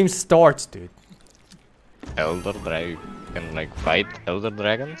where the game starts, dude. Elder Dragon can like fight Elder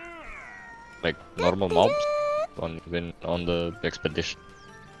Dragons, like normal mobs, on the expedition.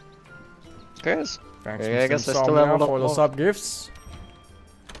 Guys, Thanks, I guess I still Insomnia, have a lot for the more. sub gifts.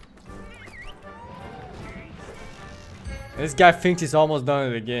 This guy thinks he's almost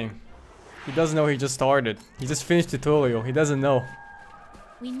done with the game. He doesn't know he just started. He just finished tutorial. He doesn't know.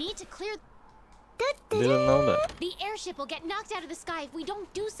 We need to clear. Didn't know that. The airship will get knocked out of the sky if we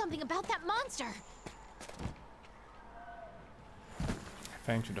don't do something about that monster.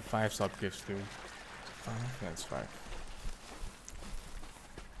 Thanks for the 5 sub gifts, dude. 5? That's 5.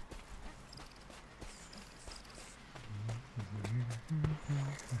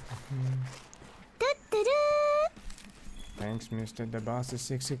 Thanks, Mr.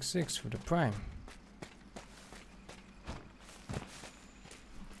 Debasa666 for the prime.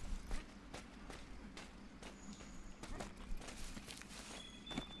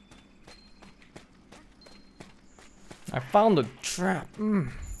 I found a trap.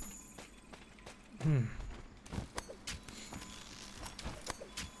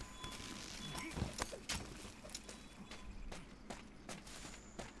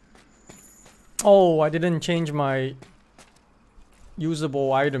 Oh, I didn't change my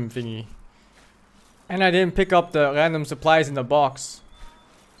usable item thingy. And I didn't pick up the random supplies in the box.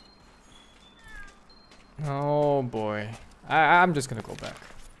 Oh boy. I'm just gonna go back.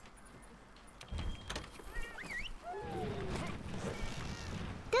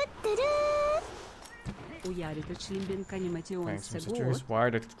 Thanks, Mr. Juice. Why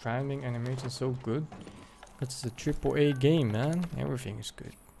are the climbing animations so good? It's a AAA game, man. Everything is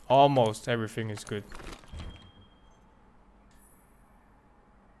good. Almost everything is good.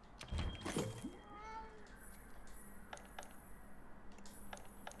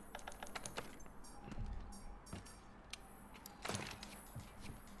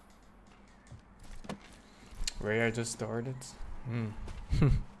 Where I just started.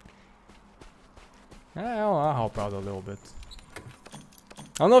 I'll help out a little bit.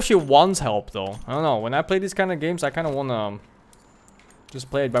 I don't know if she wants help though. I don't know. When I play these kind of games, I kind of wanna just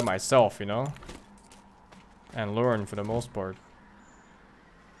play it by myself, you know, and learn for the most part.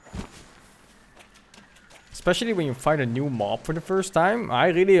 Especially when you find a new mob for the first time. I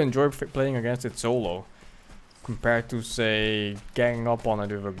really enjoy playing against it solo, compared to say ganging up on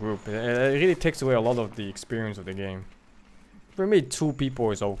it with a group. It really takes away a lot of the experience of the game. For me, 2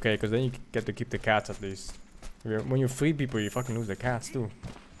 people is okay, because then you get to keep the cats at least. When you're 3 people, you fucking lose the cats too.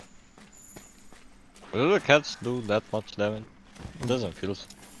 Will the cats do that much damage? It doesn't feel so.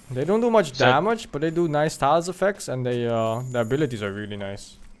 They don't do much damage, but they do nice tiles effects, and they the abilities are really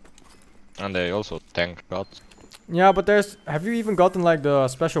nice. And they also tank gods. Yeah, but there's... Have you even gotten like the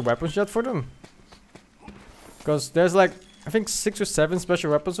special weapons yet for them? Because there's like, I think 6 or 7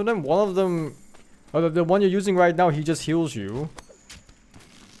 special weapons for them. One of them... the one you're using right now, he just heals you.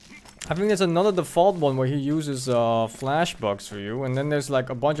 I think there's another default one where he uses flash bugs for you. And then there's like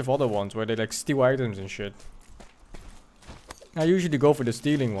a bunch of other ones where they like steal items and shit. I usually go for the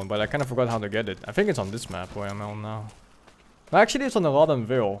stealing one, but I kind of forgot how to get it. I think it's on this map where I'm on now. Actually, it's on the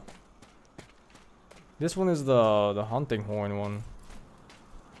Roddenville. This one is the hunting horn one.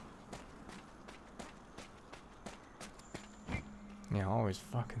 Yeah, always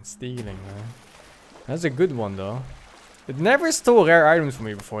fucking stealing, man. That's a good one though. It never stole rare items for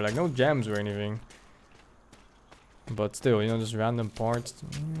me before, like no gems or anything. But still, you know, just random parts.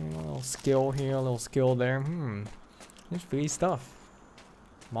 A little skill here, a little skill there. There's free stuff.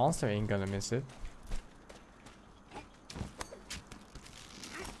 Monster ain't gonna miss it.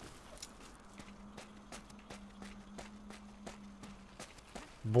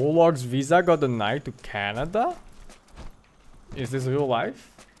 Bullock's visa got denied to Canada? Is this real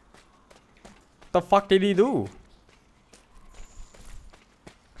life? The fuck did he do?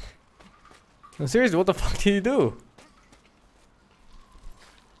 No, seriously, what the fuck did he do?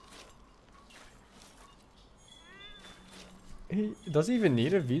 Does he even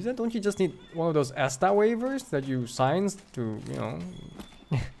need a visa? Don't you just need one of those ESTA waivers that you sign to, you know...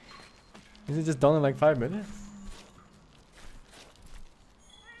 Is it just done in like 5 minutes?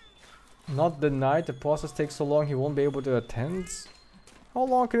 Not denied, the process takes so long he won't be able to attend? How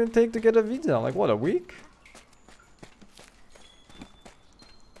long can it take to get a visa? Like what, a week?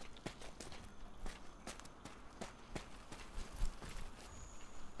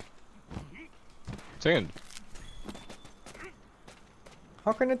 Dude.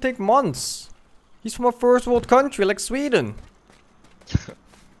 How can it take months? He's from a first world country like Sweden.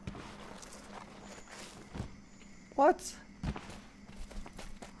 What?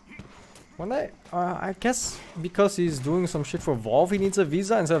 When I guess because he's doing some shit for Valve, he needs a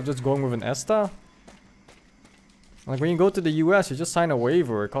visa instead of just going with an ESTA. Like when you go to the US, you just sign a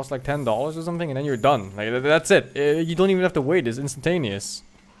waiver. It costs like $10 or something, and then you're done. Like that's it. You don't even have to wait. It's instantaneous.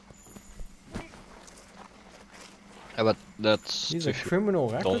 Yeah, but that's... He's a criminal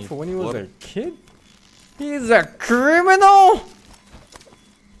record for when he was work. a kid? He's a criminal?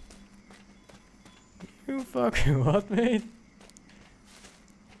 You fucking what, mate?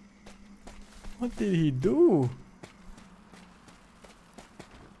 What did he do?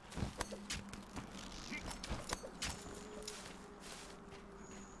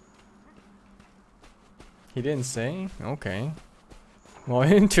 He didn't say? Okay. Well,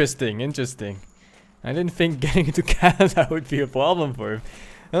 interesting. I didn't think getting into Canada would be a problem for him.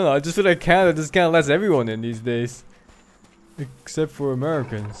 I don't know, I just feel like Canada just kind of lets everyone in these days. Except for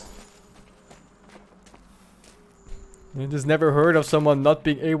Americans. I just never heard of someone not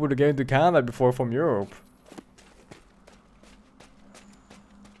being able to get into Canada before from Europe.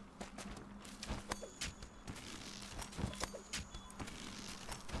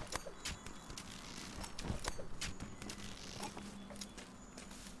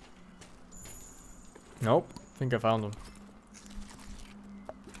 Nope, I think I found him.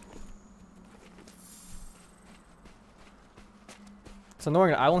 It's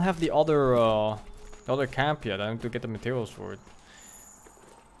annoying, I don't have the other camp yet. I need to get the materials for it.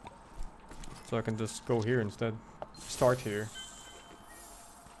 So I can just go here instead. Start here.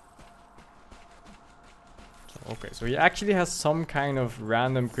 So, okay, so he actually has some kind of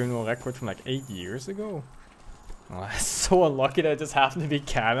random criminal record from like 8 years ago. Oh, that's so unlucky that it just happened to be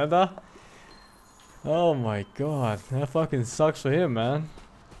Canada. Oh my god, that fucking sucks for him, man.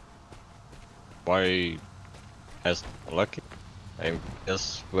 Why has lucky? I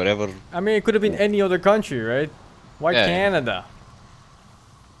guess wherever. I mean, it could have been any other country, right? Why Canada?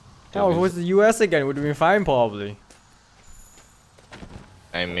 Hell, if it was the US again, it would have been fine, probably.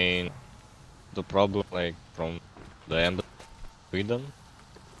 I mean, the problem, like, from the embassy of Sweden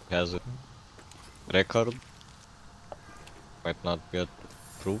has a record. Might not get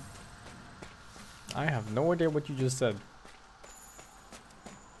approved. I have no idea what you just said.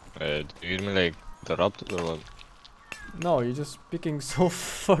 Do you hear me like interrupted or what? No, you're just speaking so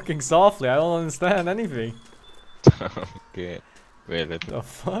fucking softly. I don't understand anything. Okay. Wait, let me. The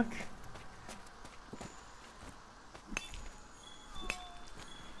fuck?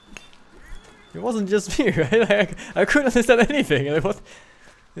 It wasn't just me, right? Like, I couldn't understand anything. Like, what?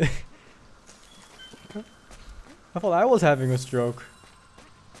 I thought I was having a stroke.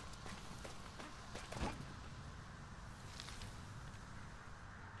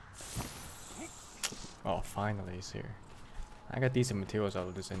 Oh, finally he's here. I got decent materials out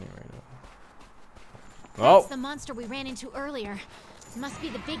of this anyway, though. Oh! That's the monster we ran into earlier. Must be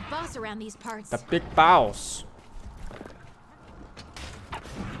the big boss around these parts. The big boss.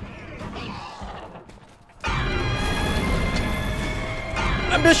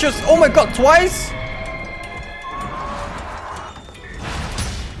 Ambitious! Oh my god, twice?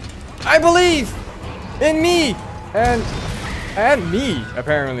 I believe in me and me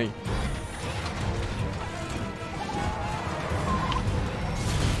apparently.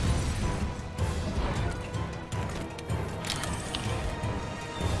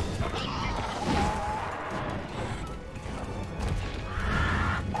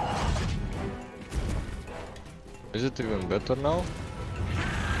 Is it even better now?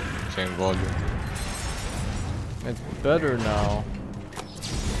 Same volume. It's better now.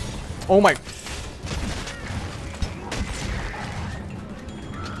 Oh my.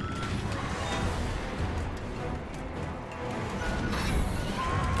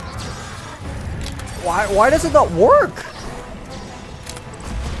 Why does it not work?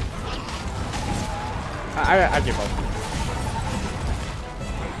 I give up.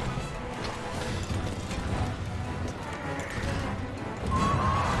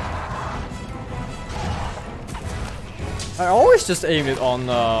 I always just aim it on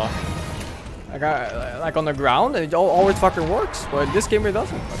like on the ground, and it always fucking works. But in this game it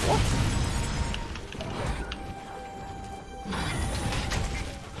doesn't. Like, what?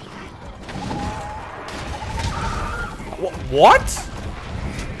 What?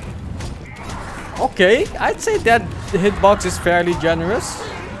 Okay, I'd say that the hitbox is fairly generous.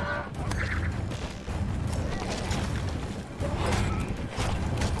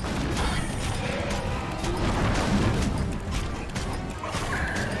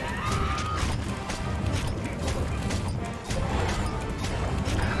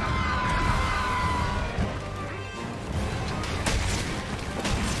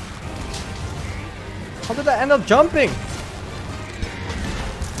 How did I end up jumping?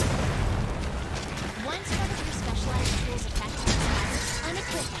 Once one of your specialized tools attacks your attack,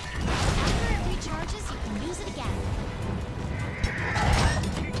 unequip it. After it recharges, you can use it again.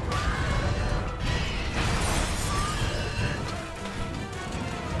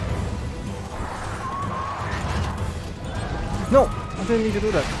 No, I didn't need to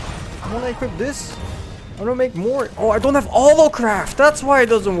do that. I want to equip this. I want to make more. Oh, I don't have autocraft. That's why it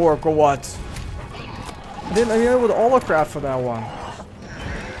doesn't work, or what? I didn't enable the autocraft for that one.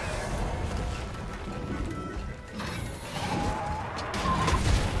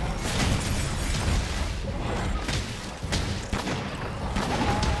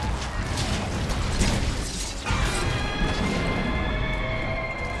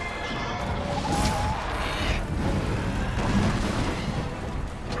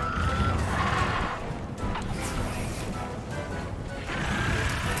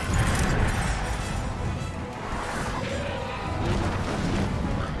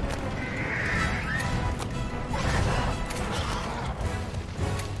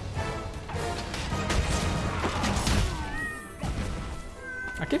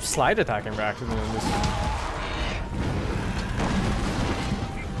 I keep slide attacking by accident in this.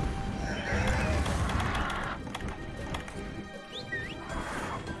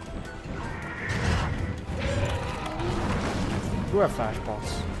 Do have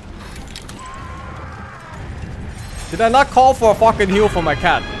flashballs. Did I not call for a fucking heal for my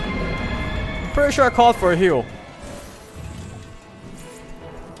cat? I'm pretty sure I called for a heal.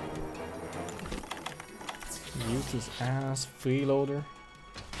 Use his ass freeloader.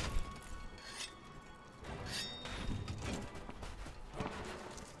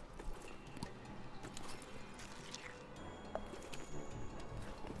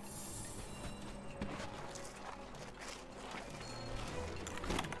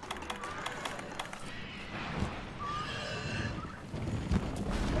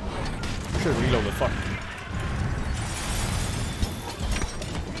 Should reload the fuck.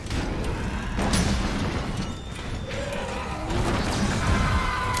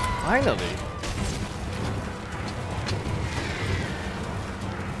 Finally.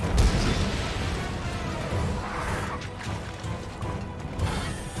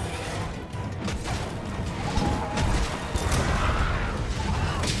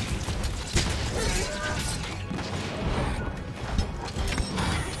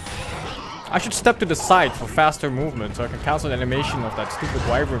 I should step to the side for faster movement so I can cancel the animation of that stupid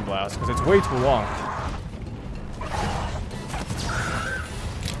wyvern blast, because it's way too long.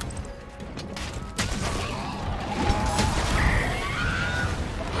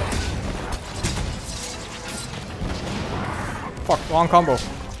 Fuck, long combo.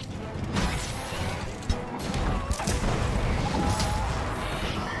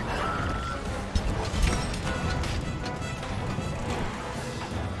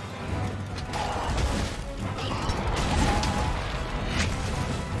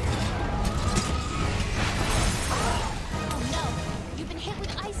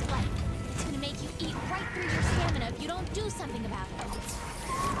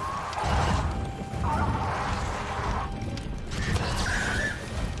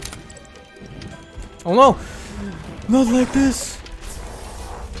 Oh no! Not like this!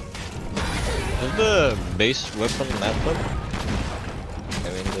 Is the base weapon method? I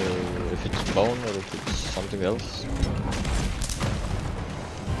mean, if it's bone or if it's something else?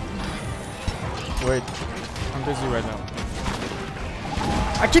 Wait, I'm busy right now.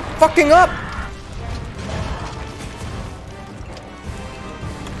 I keep fucking up!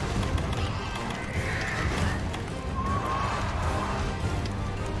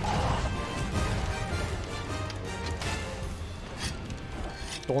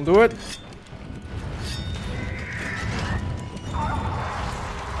 Don't do it.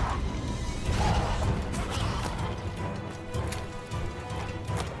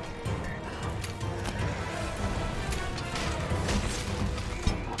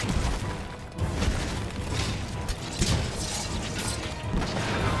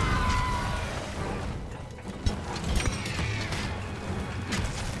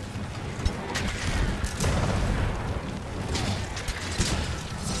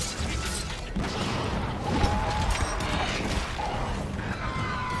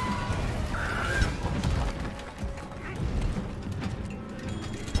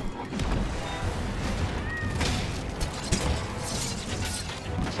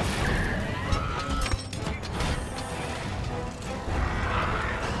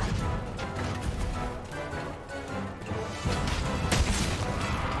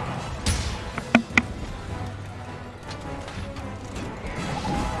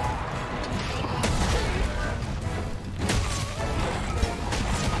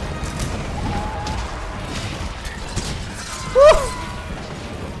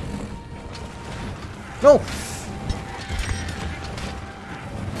 No!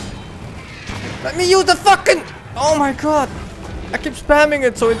 Let me use the fucking... Oh my god! I keep spamming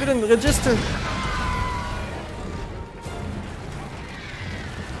it so it didn't register.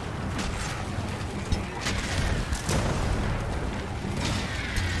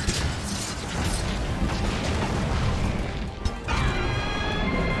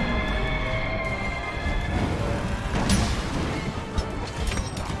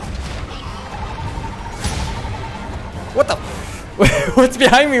 What the? What's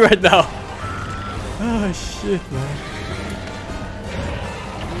behind me right now? Oh shit, man.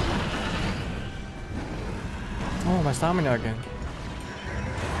 Oh, my stamina again.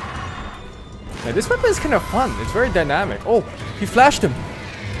 Yeah, this weapon is kind of fun. It's very dynamic. Oh, he flashed him.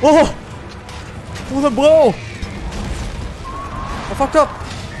 Oh! What a blow! I fucked up.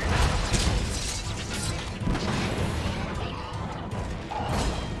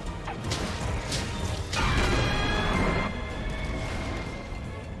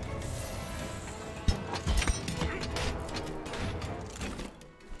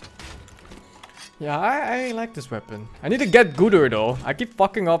 Yeah, I like this weapon. I need to get gooder though. I keep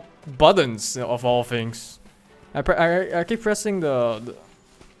fucking up buttons of all things. I keep pressing the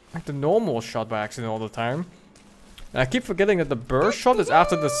normal shot by accident all the time. And I keep forgetting that the burst shot is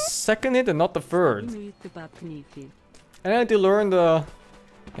after the second hit and not the third. And I need to learn the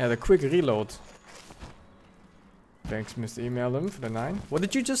quick reload. Thanks, Mr. Email him for the 9. What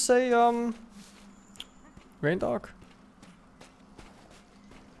did you just say, Rain Dog?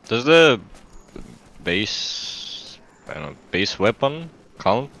 Does the base, I don't know, base weapon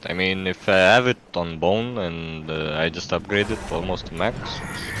count? I mean, if I have it on bone and I just upgrade it almost to max,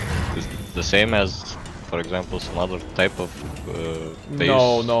 is it the same as, for example, some other type of base?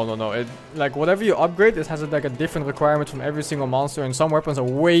 No. It, like whatever you upgrade, it has like a different requirement from every single monster, and some weapons are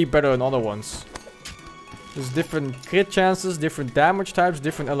way better than other ones. There's different crit chances, different damage types,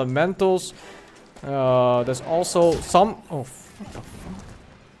 different elementals. There's also some... Oh, what the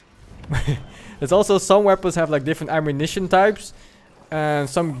fuck? There's also some weapons have like different ammunition types. And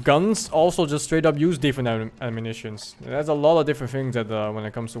some guns also just straight up use different ammunitions. There's a lot of different things that when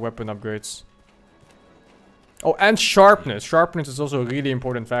it comes to weapon upgrades. Oh, and sharpness. Sharpness is also a really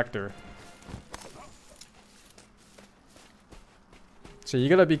important factor. So you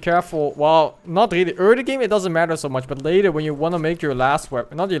gotta be careful. Well, not really. Early game it doesn't matter so much, but later when you want to make your last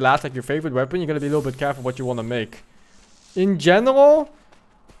weapon, not your last, like your favorite weapon, you gotta be a little bit careful what you want to make. In general,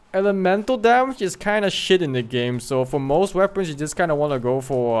 elemental damage is kind of shit in the game. So for most weapons, you just kind of want to go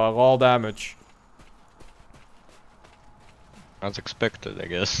for raw damage. As expected, I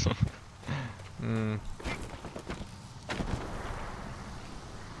guess. Hmm.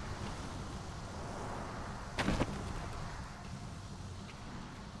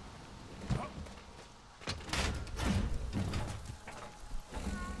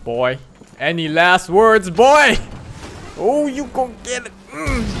 Boy, any last words, boy? Oh, you gon' get it.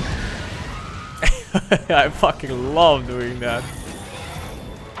 I fucking love doing that.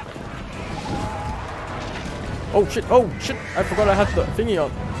 Oh shit, I forgot I had the thingy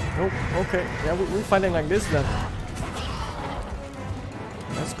on. Oh, okay. Yeah, we're fighting like this then.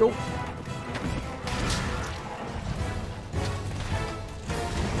 Let's go.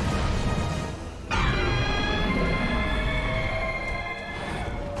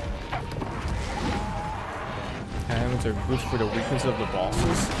 hammers are good for the weakness of the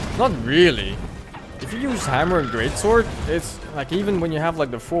bosses? Not really. If you use hammer and greatsword, it's like even when you have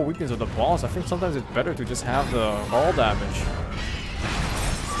like the full weakness of the boss, I think sometimes it's better to just have the all damage.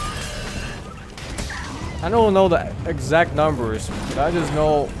 I don't know the exact numbers, but I just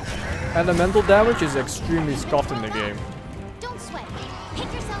know elemental damage is extremely scuffed in the game. Don't sweat.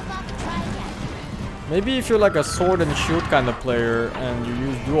 Pick yourself up and try again. Maybe if you're like a sword and shield kind of player and you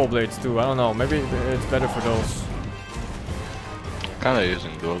use dual blades too, I don't know, maybe it's better for those. Kinda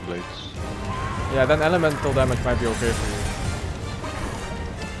using dual blades. Yeah, then elemental damage might be okay for you.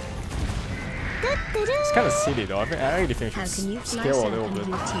 It's kind of silly though. I really think you should scale a little bit.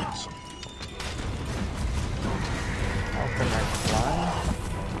 How can I fly?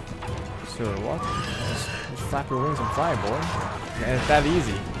 Sure, what? Just flap your wings and fly, boy. Yeah, it's that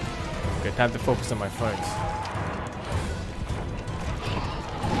easy. Okay, time to focus on my fights.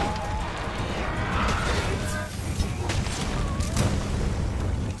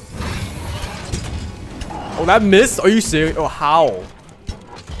 Oh, that missed? Are you serious? Oh, how?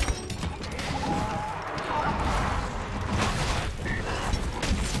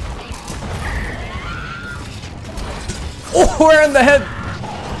 Oh, where in the head?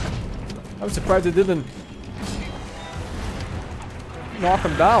 I'm surprised it didn't knock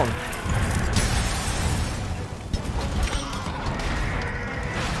him down.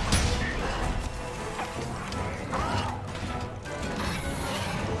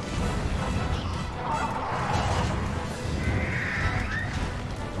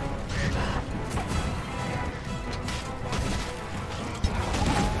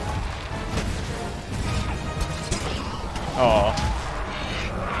 Oh.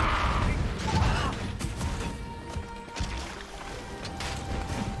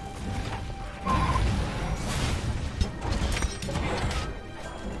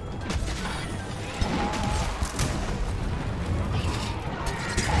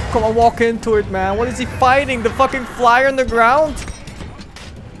 Come on, walk into it, man. What is he fighting? The fucking flyer on the ground?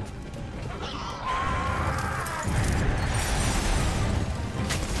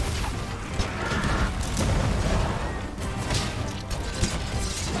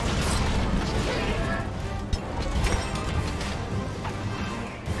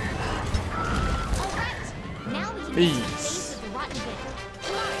 Peace. Come on,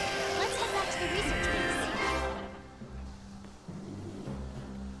 let's head back to the research base.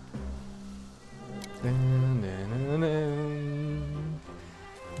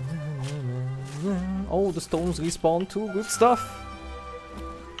 Oh, the stones respawn too. Good stuff.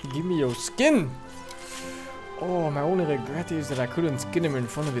 Give me your skin. Oh, my only regret is that I couldn't skin him in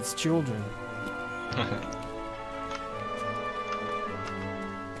front of its children.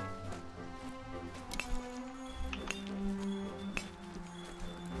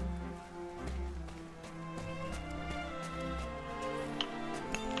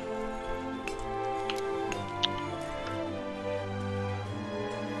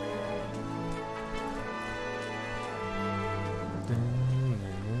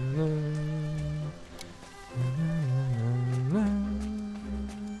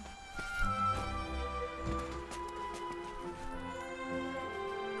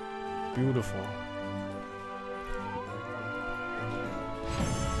 Beautiful.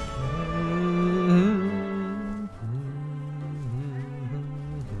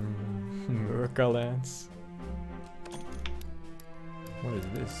 Mercalance. What is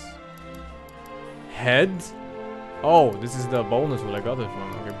this? Head? Oh, this is the bonus what I got it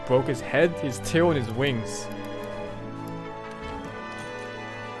from. Okay, broke his head, his tail, and his wings.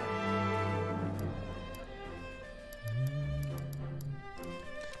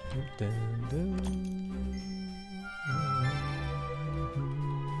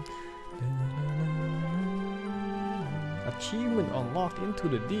 Achievement unlocked into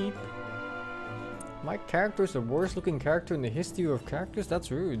the deep. My character is the worst looking character in the history of characters?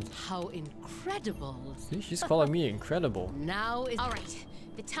 That's rude. How incredible. See, she's calling me incredible. Now is... Alright,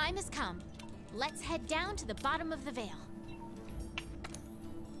 the time has come. Let's head down to the bottom of the veil.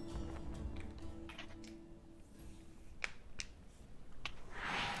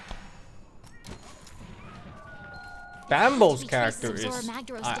 Bambo's We character traced some is... Zora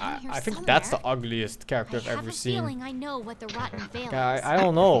Magdaros down here I think that's the somewhere. ugliest character I've I have ever a seen. feeling I know what the rotten veil is. I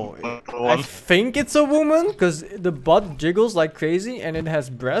don't know. I think it's a woman because the butt jiggles like crazy and it has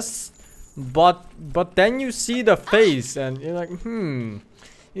breasts. But then you see the face and you're like,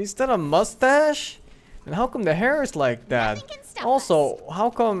 is that a mustache? And how come the hair is like that? Nothing can stop Also, how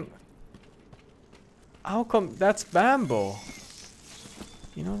come that's Bambo?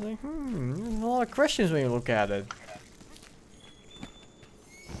 You know, like, there's a lot of questions when you look at it.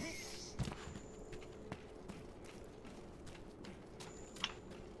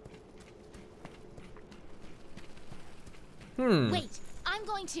 Wait, I'm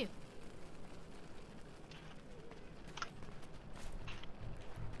going to.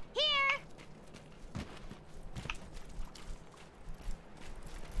 Here!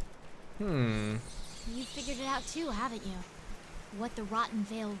 You figured it out too, haven't you? What the Rotten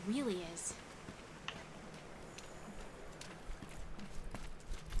Veil really is.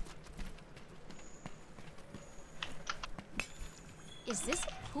 Is this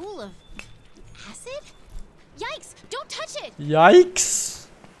a pool of acid? Yikes! Don't touch it! Yikes!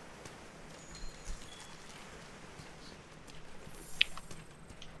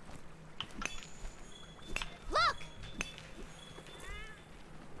 Look!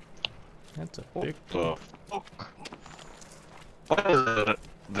 That's a What big the fuck? What is the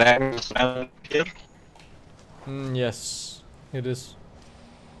dragon smell here? Yes, it is.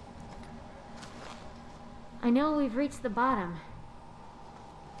 I know we've reached the bottom.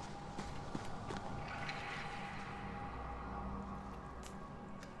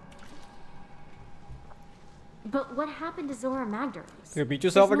 But what happened to Zora Magdaros? You beat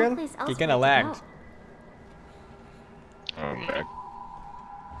yourself There's no again? place You else kinda for it to lagged. go. Oh, back.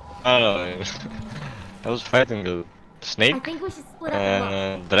 I don't know. I was fighting a I snake think we should split up and look.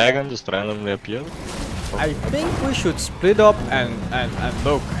 and a dragon just randomly appeared. I think we should split up and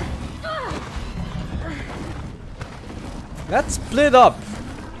look. Let's split up.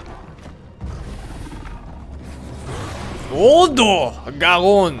 Odo,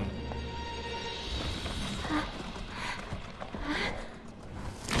 Garon.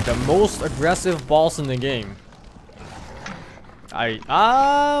 The most aggressive boss in the game.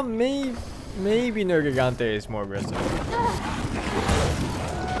 Maybe Nergigante is more aggressive.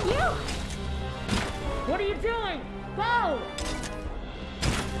 You! What are you doing? Go!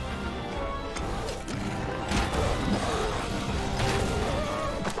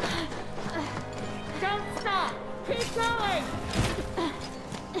 Don't stop! Keep going!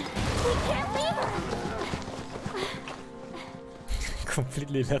 We can't leave her!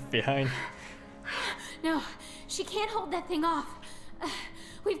 Completely left behind. No, she can't hold that thing off.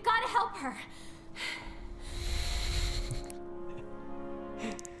 We've got to help her.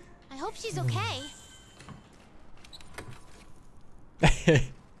 I hope she's okay.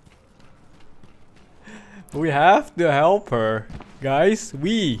 We have to help her. Guys,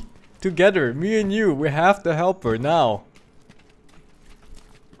 we together, me and you, we have to help her now.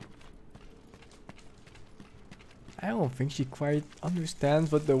 I don't think she quite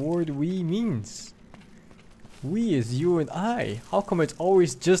understands what the word we means. We is you and I. How come it's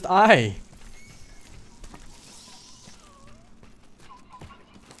always just I?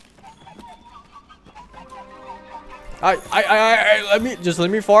 Let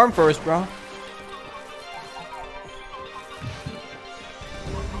me farm first, bro.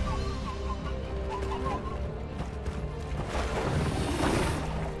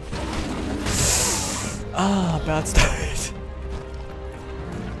 Ah, bad start.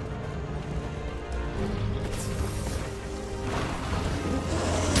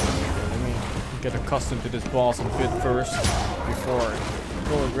 Let me get accustomed to this boss a bit first before I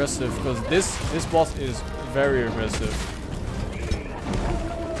go aggressive, because this boss is very aggressive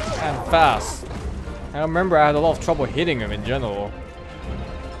and fast. I remember I had a lot of trouble hitting him in general.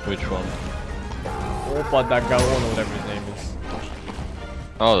 Which one? Opa da Gaon, whatever his name is.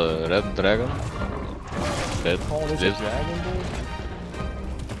 Oh, the red dragon? Dead. Oh, there's a Lives. dragon, dude.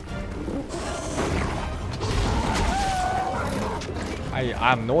 I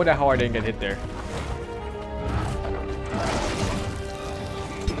have no idea how I didn't get hit there.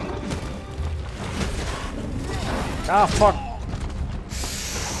 Ah, fuck.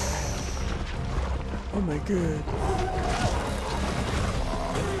 Oh my god.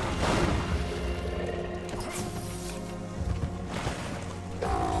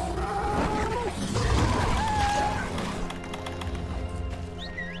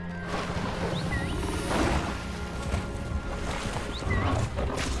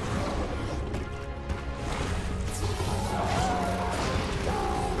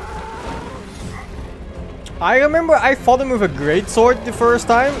 I remember I fought him with a greatsword the first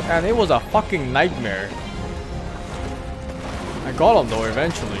time, and it was a fucking nightmare. I got him though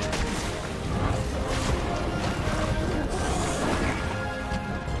eventually.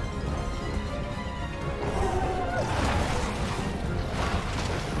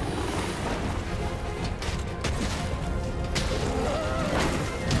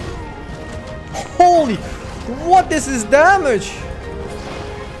 Holy! What is his damage?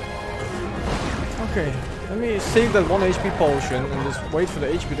 Okay. Let me save that 1 HP potion and just wait for the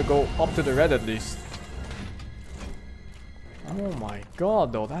HP to go up to the red at least. Oh my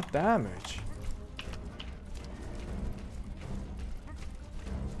god though, that damage.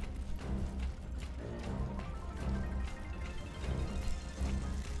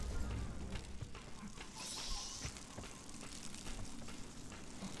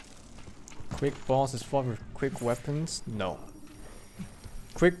 Quick bosses fought with quick weapons? No.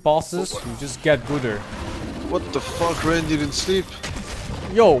 Quick bosses, you just get gooder. What the fuck, Ren? You didn't sleep?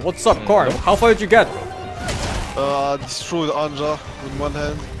 Yo, what's up, Karn? How far did you get? Destroyed Anja with one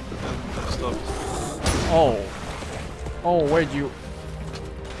hand and stopped. Oh. Oh, wait, you...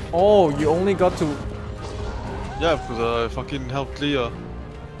 Oh, you only got to... Yeah, because I fucking helped Leah.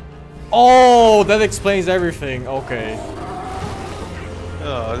 Oh, that explains everything. Okay.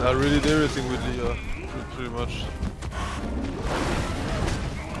 Yeah, I really did everything with Leah, pretty much.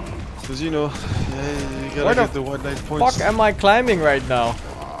 Because, you know, yeah, you gotta Where get the the White Knight points. fuck am I climbing right now?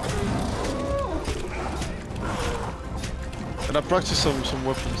 And I practiced some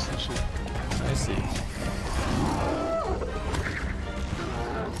weapons and shit. I see.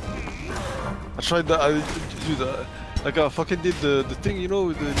 I tried that, like I fucking did the thing, you know,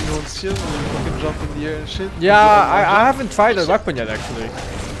 with the neon seal, where you fucking jump in the air and shit. Yeah, I haven't tried that weapon yet, actually.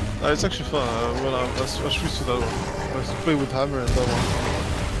 It's actually fun. I switched to that one. I used to play with hammer and that one.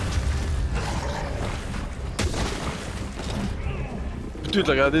 But dude,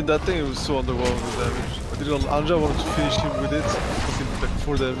 like I did that thing, it was so underwhelming with damage. I did it on Anja, I wanted to finish him with it. Fucking like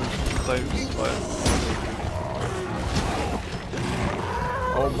 4 damage times 5.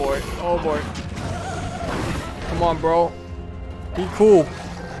 Oh boy, oh boy. Come on, bro. Be cool.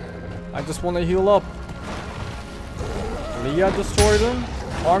 I just want to heal up. Leah destroyed him?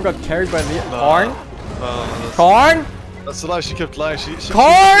 Karn got carried by Leah. Karn? Karn? That's a lie, she kept lying.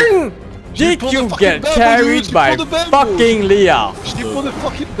 Karn! Did you get carried by fucking Leah? She pulled the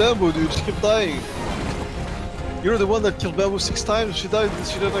fucking bamboo, dude. She kept dying. You're the one that killed bamboo 6 times. She died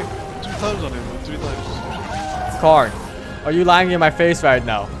like 2 times on him, or 3 times. Karn, are you lying in my face right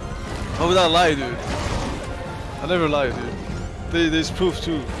now? How would I lie, dude? I never lie, dude. There's proof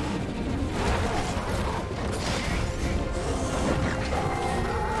too.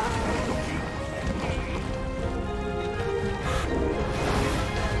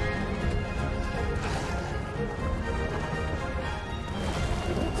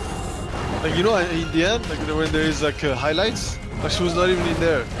 Like, you know, in the end, like when there is like highlights, like she was not even in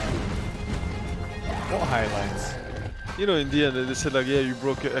there. What highlights? You know, in the end, they said like, yeah, you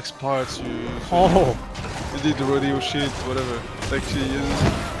broke your X parts, you did the rodeo shit, whatever. Like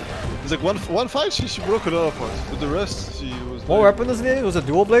it's like one fight she broke a lot of parts, but the rest she was. What weapon is it? It was a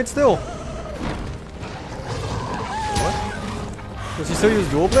dual blade still. What? Does she still use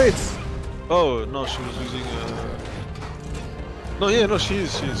dual blades? Oh no, she was using. No, yeah, no, she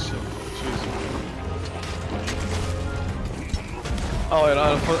is. Oh, and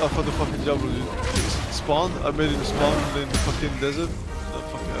I thought the fucking Diablo dude spawned. I made it spawn in the fucking desert. No,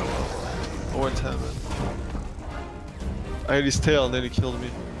 fucking, I went ham, man. I had his tail and then he killed me.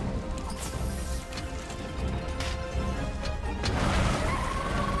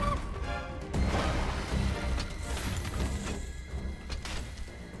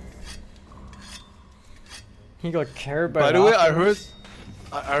 He got carried by. By the way, I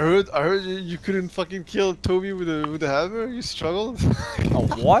heard you couldn't fucking kill Toby with a hammer. You struggled. Oh,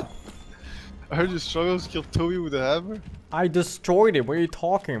 what? I heard you struggled to kill Toby with a hammer. I destroyed it. What are you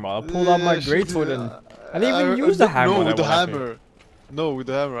talking about? I pulled out my greatsword and I didn't even use the hammer. No, with the hammer. No, with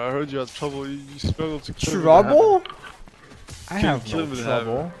the hammer. I heard you had trouble. You struggled to kill. Trouble? I have no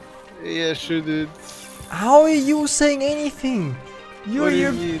trouble. Yeah, sure did. How are you saying anything?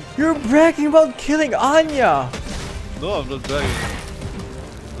 You're bragging about killing Anya. No, I'm not bragging.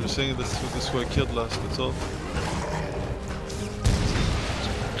 I'm saying this is who I killed last. That's all.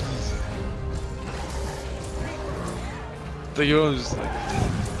 The hero is like.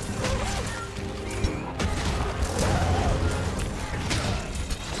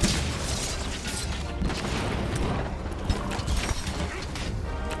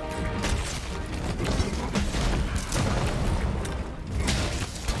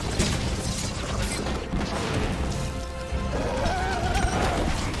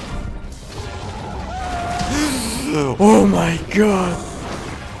 Oh my god!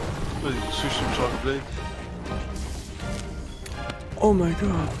 Sushi chocolate blade. Oh my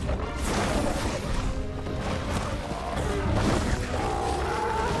god.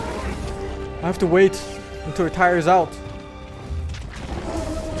 I have to wait until it tires out.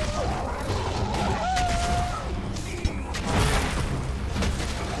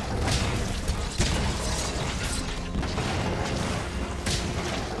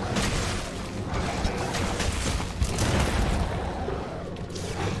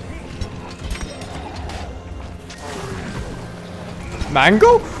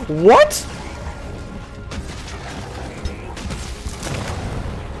 Mango? What?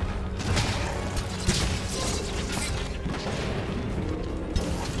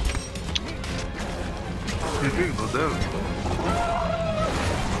 damn.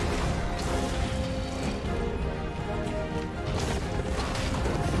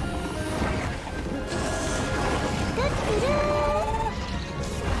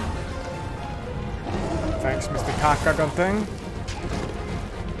 Thanks, Mr. Kakagon thing.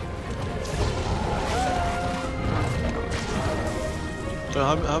 So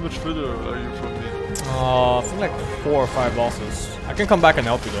how much further are you from me? I think like 4 or 5 bosses. I can come back and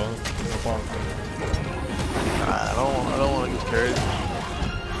help you though. No problem. I don't want to get carried.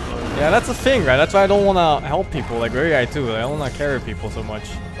 Yeah, that's the thing, right? That's why I don't want to help people like Ray I too. I don't want to carry people so much.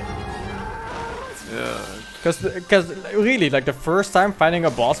 Yeah. Because really, like the first time fighting a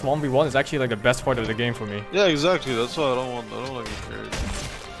boss 1v1 is actually like the best part of the game for me. Yeah, exactly. That's why I don't want to get carried.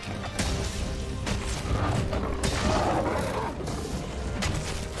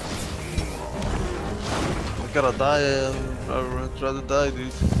 I gotta die. I'd rather die,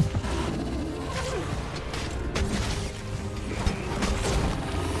 dude.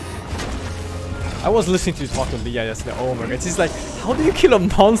 I was listening to you talk to Leah yesterday. Oh my god, she's like, how do you kill a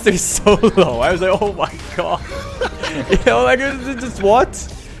monster solo? I was like, oh my god. You know, like, it's just what?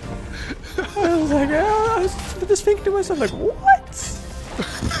 I was like, I was just thinking to myself, like, what?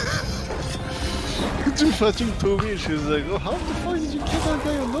 Dude, fucking told me, she was like, oh, how the fuck did you kill that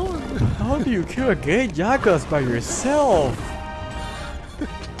guy alone? How do you kill a gay Yagas by yourself?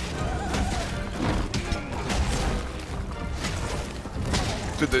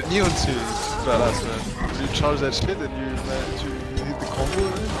 Dude, the neon series is badass, man. You charge that shit and you hit the combo,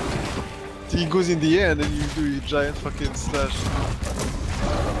 man. He goes in the air and then you do your giant fucking slash.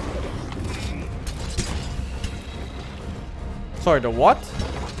 Sorry, the what?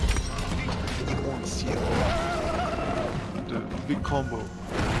 The big combo.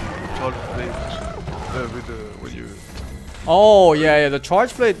 Charge blade. With the, when you... Oh, yeah, the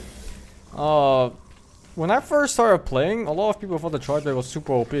charge blade. When I first started playing, a lot of people thought the charge blade was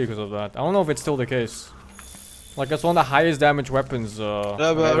super OP because of that. I don't know if it's still the case. Like, it's one of the highest damage weapons. Yeah,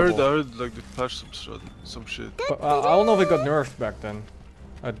 but I heard like they patched some shit. But I don't know if it got nerfed back then.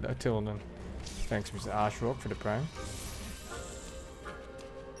 Until then. Thanks, Mr. Ashrock, for the prime.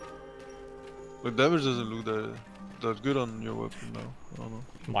 The damage doesn't look that good on your weapon now. I don't know.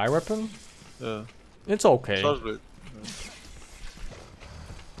 My weapon? Yeah. It's okay. Charge blade. Yeah.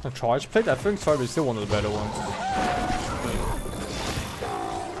 A charge plate? I think charge blade is still one of the better ones.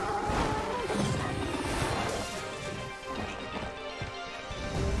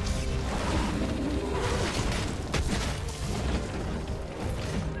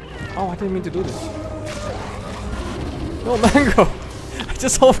 Oh, I didn't mean to do this. No, Mango! I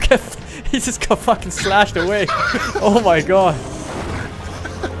just hope he just got fucking slashed away. Oh my god.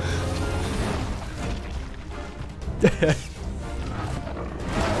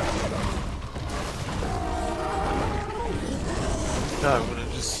 Yeah, I'm gonna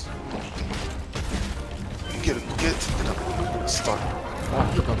just get stuck.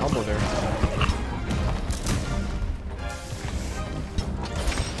 Oh, took a combo there.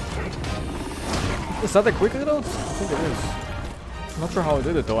 Is that the quick though? I think it is. I'm not sure how I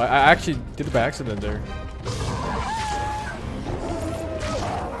did it though. I actually did it by accident there.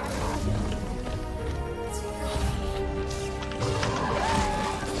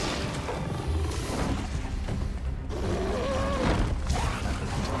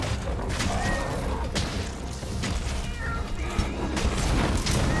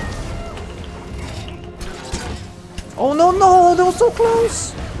 Oh no, no, that was so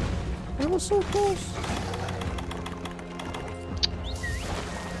close. It was so close.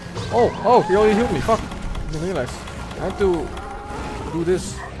 Oh, he already healed me. Fuck. I didn't realize. I have to do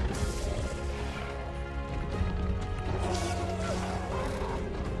this.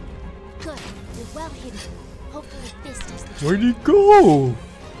 Good. You're well hidden. Hopefully this does the trick. Where'd he go?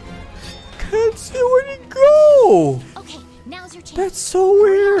 Can't see where'd he go. Okay, now's your chance. That's so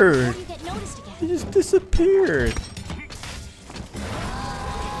weird. Before you get noticed again. He just disappeared.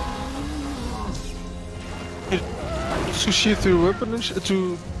 Sushi to your weapon and shit?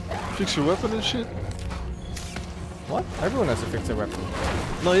 To fix your weapon and shit? What? Everyone has to fix their weapon.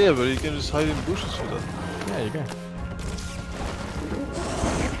 No, yeah, but you can just hide in bushes for that. Yeah, you can.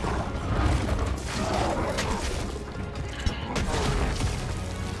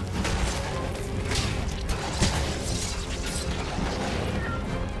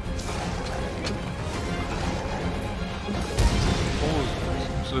 Oh,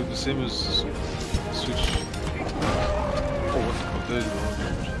 it's like the same as Switch. Oh, what? There you go.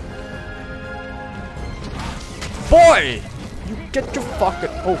 Boy! You get your fucking...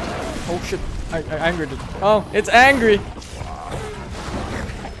 Oh shit. I angered it. Oh, it's angry!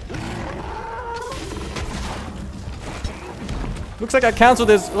 Looks like I canceled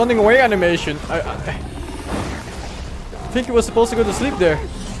this running away animation. I think he was supposed to go to sleep there.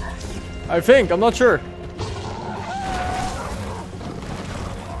 I think, I'm not sure.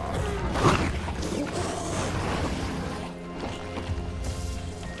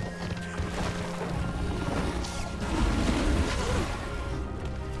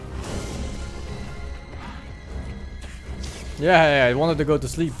 Yeah, I wanted to go to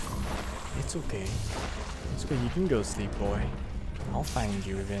sleep. It's okay. It's okay, you can go sleep, boy. I'll find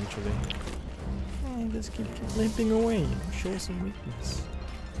you eventually. Just keep limping away. Show some weakness.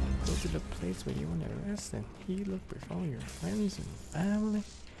 Go to the place where you want to rest and heal up with all your friends and family.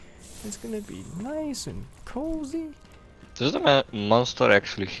 It's gonna be nice and cozy. Does the monster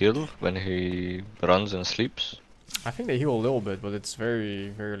actually heal when he runs and sleeps? I think they heal a little bit, but it's very,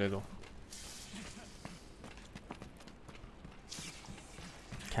 very little.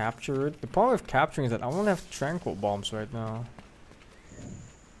 Capture it. The problem with capturing is that I don't have tranquil bombs right now.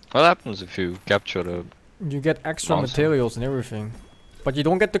 What happens if you capture a You get extra monster? materials and everything. But you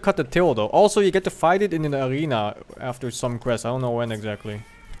don't get to cut the tail though. Also, you get to fight it in an arena after some quest. I don't know when exactly.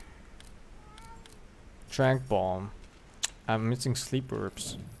 Trank bomb. I'm missing sleep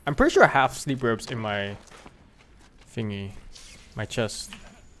herbs. I'm pretty sure I have sleep herbs in my thingy. My chest.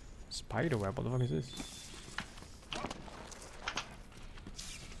 Spider web, what the fuck is this?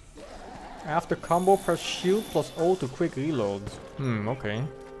 After combo, press shield plus O to quick reload. Okay.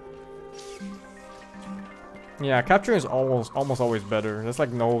 Yeah, capturing is almost always better. There's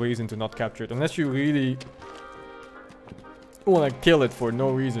like no reason to not capture it. Unless you really want to kill it for no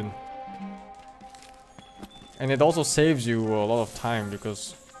reason. And it also saves you a lot of time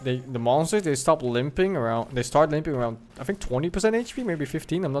because the monsters, they start limping around I think 20% HP, maybe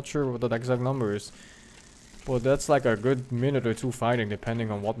 15, I'm not sure what the exact number is. But that's like a good minute or two fighting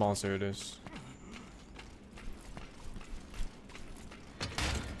depending on what monster it is.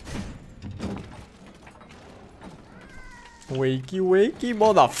 Wakey wakey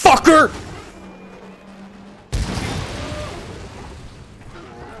motherfucker!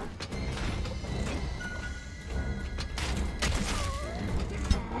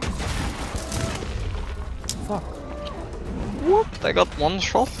 Fuck. What? I got one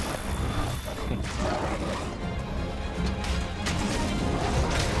shot?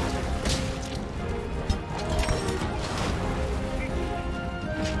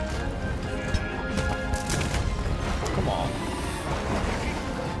 Come on.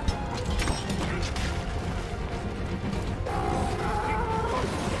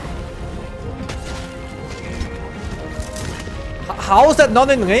 How is that not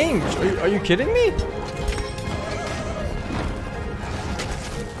in range? Are you kidding me?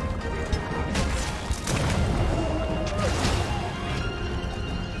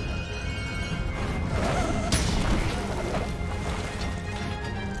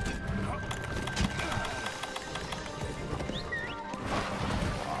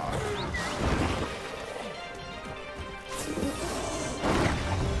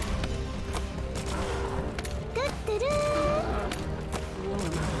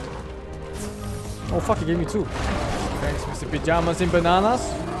 Oh fuck, he gave me 2. Thanks, Mr. Pajamas and Bananas.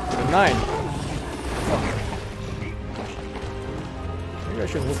 The 9. Fuck. Maybe I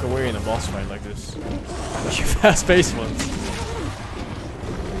should look away in a boss fight like this. Especially fast-paced ones.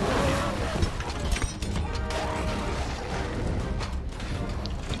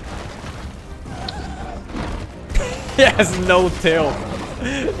 He has no tail.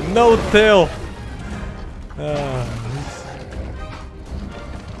 No tail.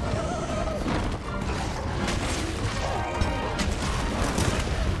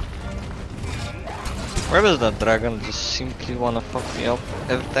 Where is that dragon? Just simply wanna fuck me up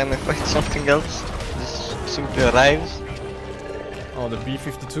every time I fight something else. Just simply arrives. Oh, the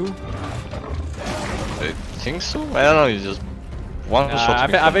B-52? I think so? I don't know, he's just one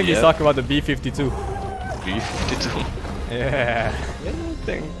shot. I think he's talking about the B-52. B-52. Yeah. I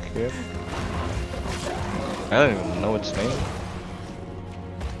think, yeah. I don't even know its name.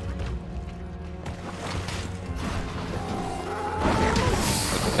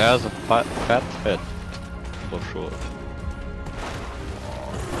 It has a fat head. For sure.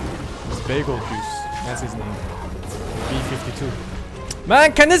 It's bagel juice. That's his name. B-52.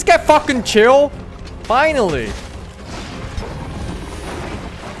 Man, can this guy fucking chill? Finally!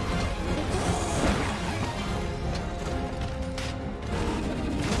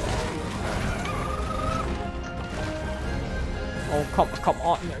 Oh, come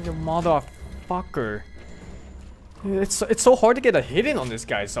on, you motherfucker. It's so hard to get a hit in on this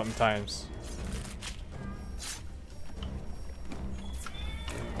guy sometimes.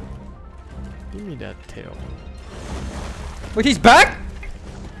 Give me that tail. Wait, he's back?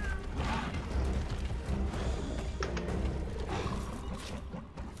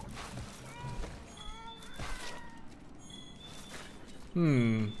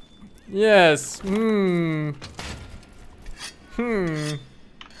 Yes.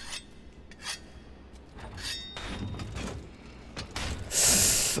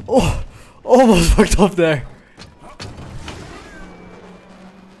 Oh, almost fucked up there.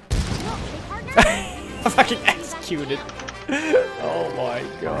 I fucking executed. Oh my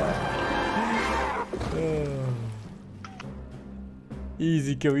god.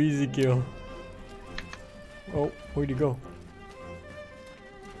 Easy kill, easy kill. Oh, where'd he go?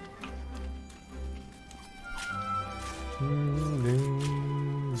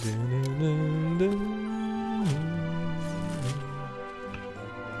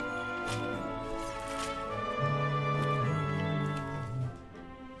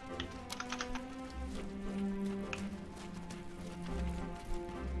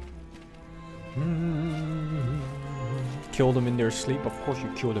 Kill them in their sleep? Of course you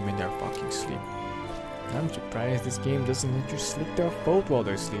kill them in their fucking sleep. I'm surprised this game doesn't let you slit their throat while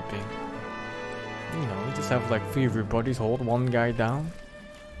they're sleeping. You know, you just have like 3 of your buddies hold one guy down.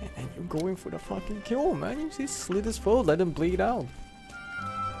 And then you're going for the fucking kill, man. You just slit his throat, let him bleed out.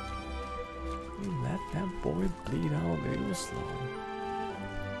 You let that boy bleed out real slow.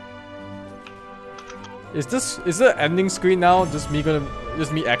 Is the ending screen now just me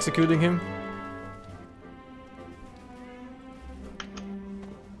executing him?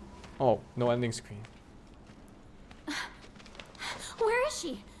 Oh, no ending screen. Where is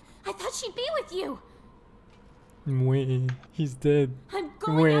she? I thought she'd be with you. Wait, he's dead. I'm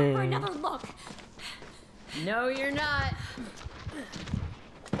going out for another look. No, you're not.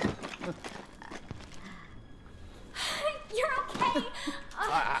 You're okay.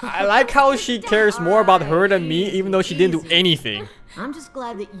 I like how she cares more about her than me, even though she didn't do anything. I'm just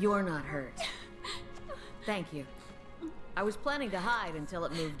glad that you're not hurt. Thank you. I was planning to hide until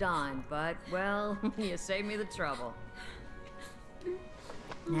it moved on, but, well, you saved me the trouble.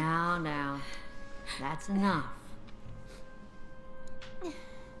 Now, that's enough.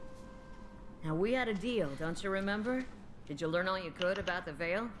 Now, we had a deal, don't you remember? Did you learn all you could about the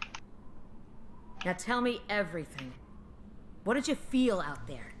Veil? Now tell me everything. What did you feel out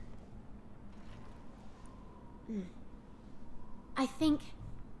there? I think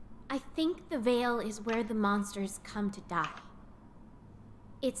the Veil is where the monsters come to die.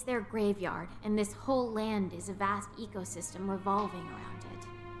 It's their graveyard, and this whole land is a vast ecosystem revolving around it.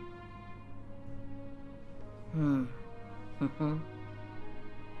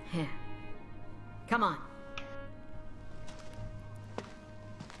 Yeah. Come on.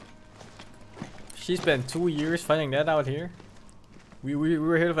 She spent 2 years finding that out here. We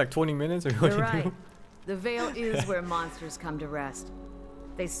were here for like 20 minutes. Or what You're you right. do? The Veil is where monsters come to rest.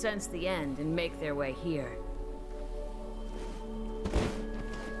 They sense the end and make their way here.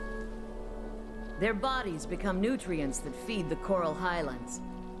 Their bodies become nutrients that feed the coral highlands.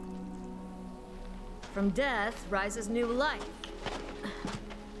 From death rises new life,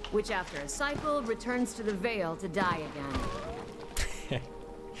 which after a cycle returns to the Veil to die again.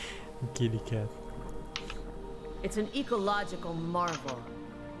 Kitty cat. It's an ecological marvel.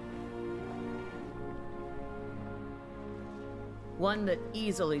 One that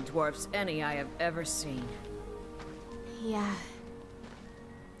easily dwarfs any I have ever seen. Yeah.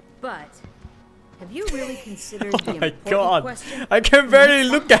 But, have you really considered the Oh my important god. question? I can barely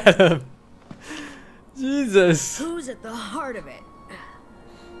look at him. Jesus. Who's at the heart of it?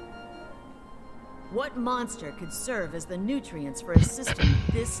 What monster could serve as the nutrients for a system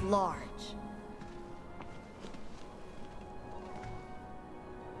this large?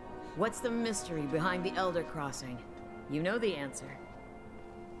 What's the mystery behind the Elder Crossing? You know the answer.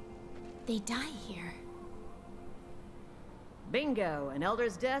 They die here. Bingo! An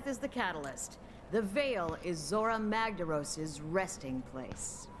Elder's death is the catalyst. The Veil is Zora Magdaros' resting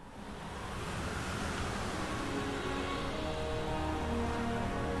place.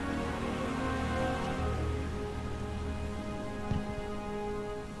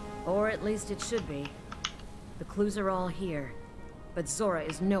 Or at least it should be. The clues are all here, but Zora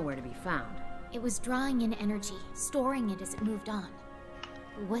is nowhere to be found. It was drawing in energy, storing it as it moved on.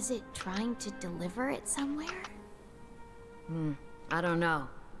 Was it trying to deliver it somewhere? I don't know.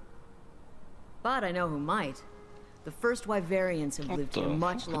 But I know who might. The first Wyverians have lived here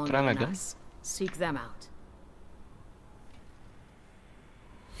much longer than us. Seek them out.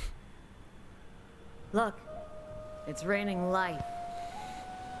 Look, it's raining life.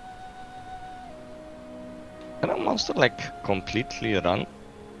 Can a monster like completely run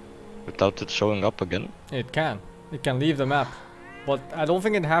without it showing up again? It can. It can leave the map. But I don't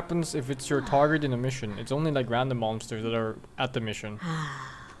think it happens if it's your target in a mission. It's only like random monsters that are at the mission.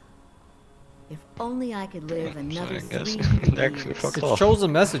 If only I could live another I guess 3 they actually years. fucked It off. shows a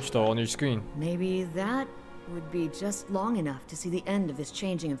message though on your screen. Maybe that would be just long enough to see the end of this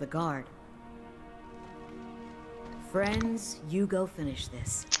changing of the guard. Friends, you go finish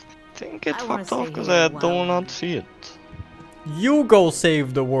this. I think it I wanna fucked off stay because here I a do while. not see it. You go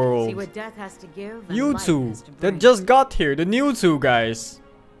save the See world. what death has to give. And You life two has to that bring. just got here. The new two guys.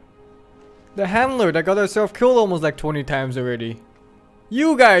 The handler that got herself killed almost like 20 times already.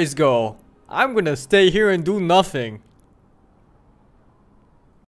 You guys go. I'm gonna stay here and do nothing.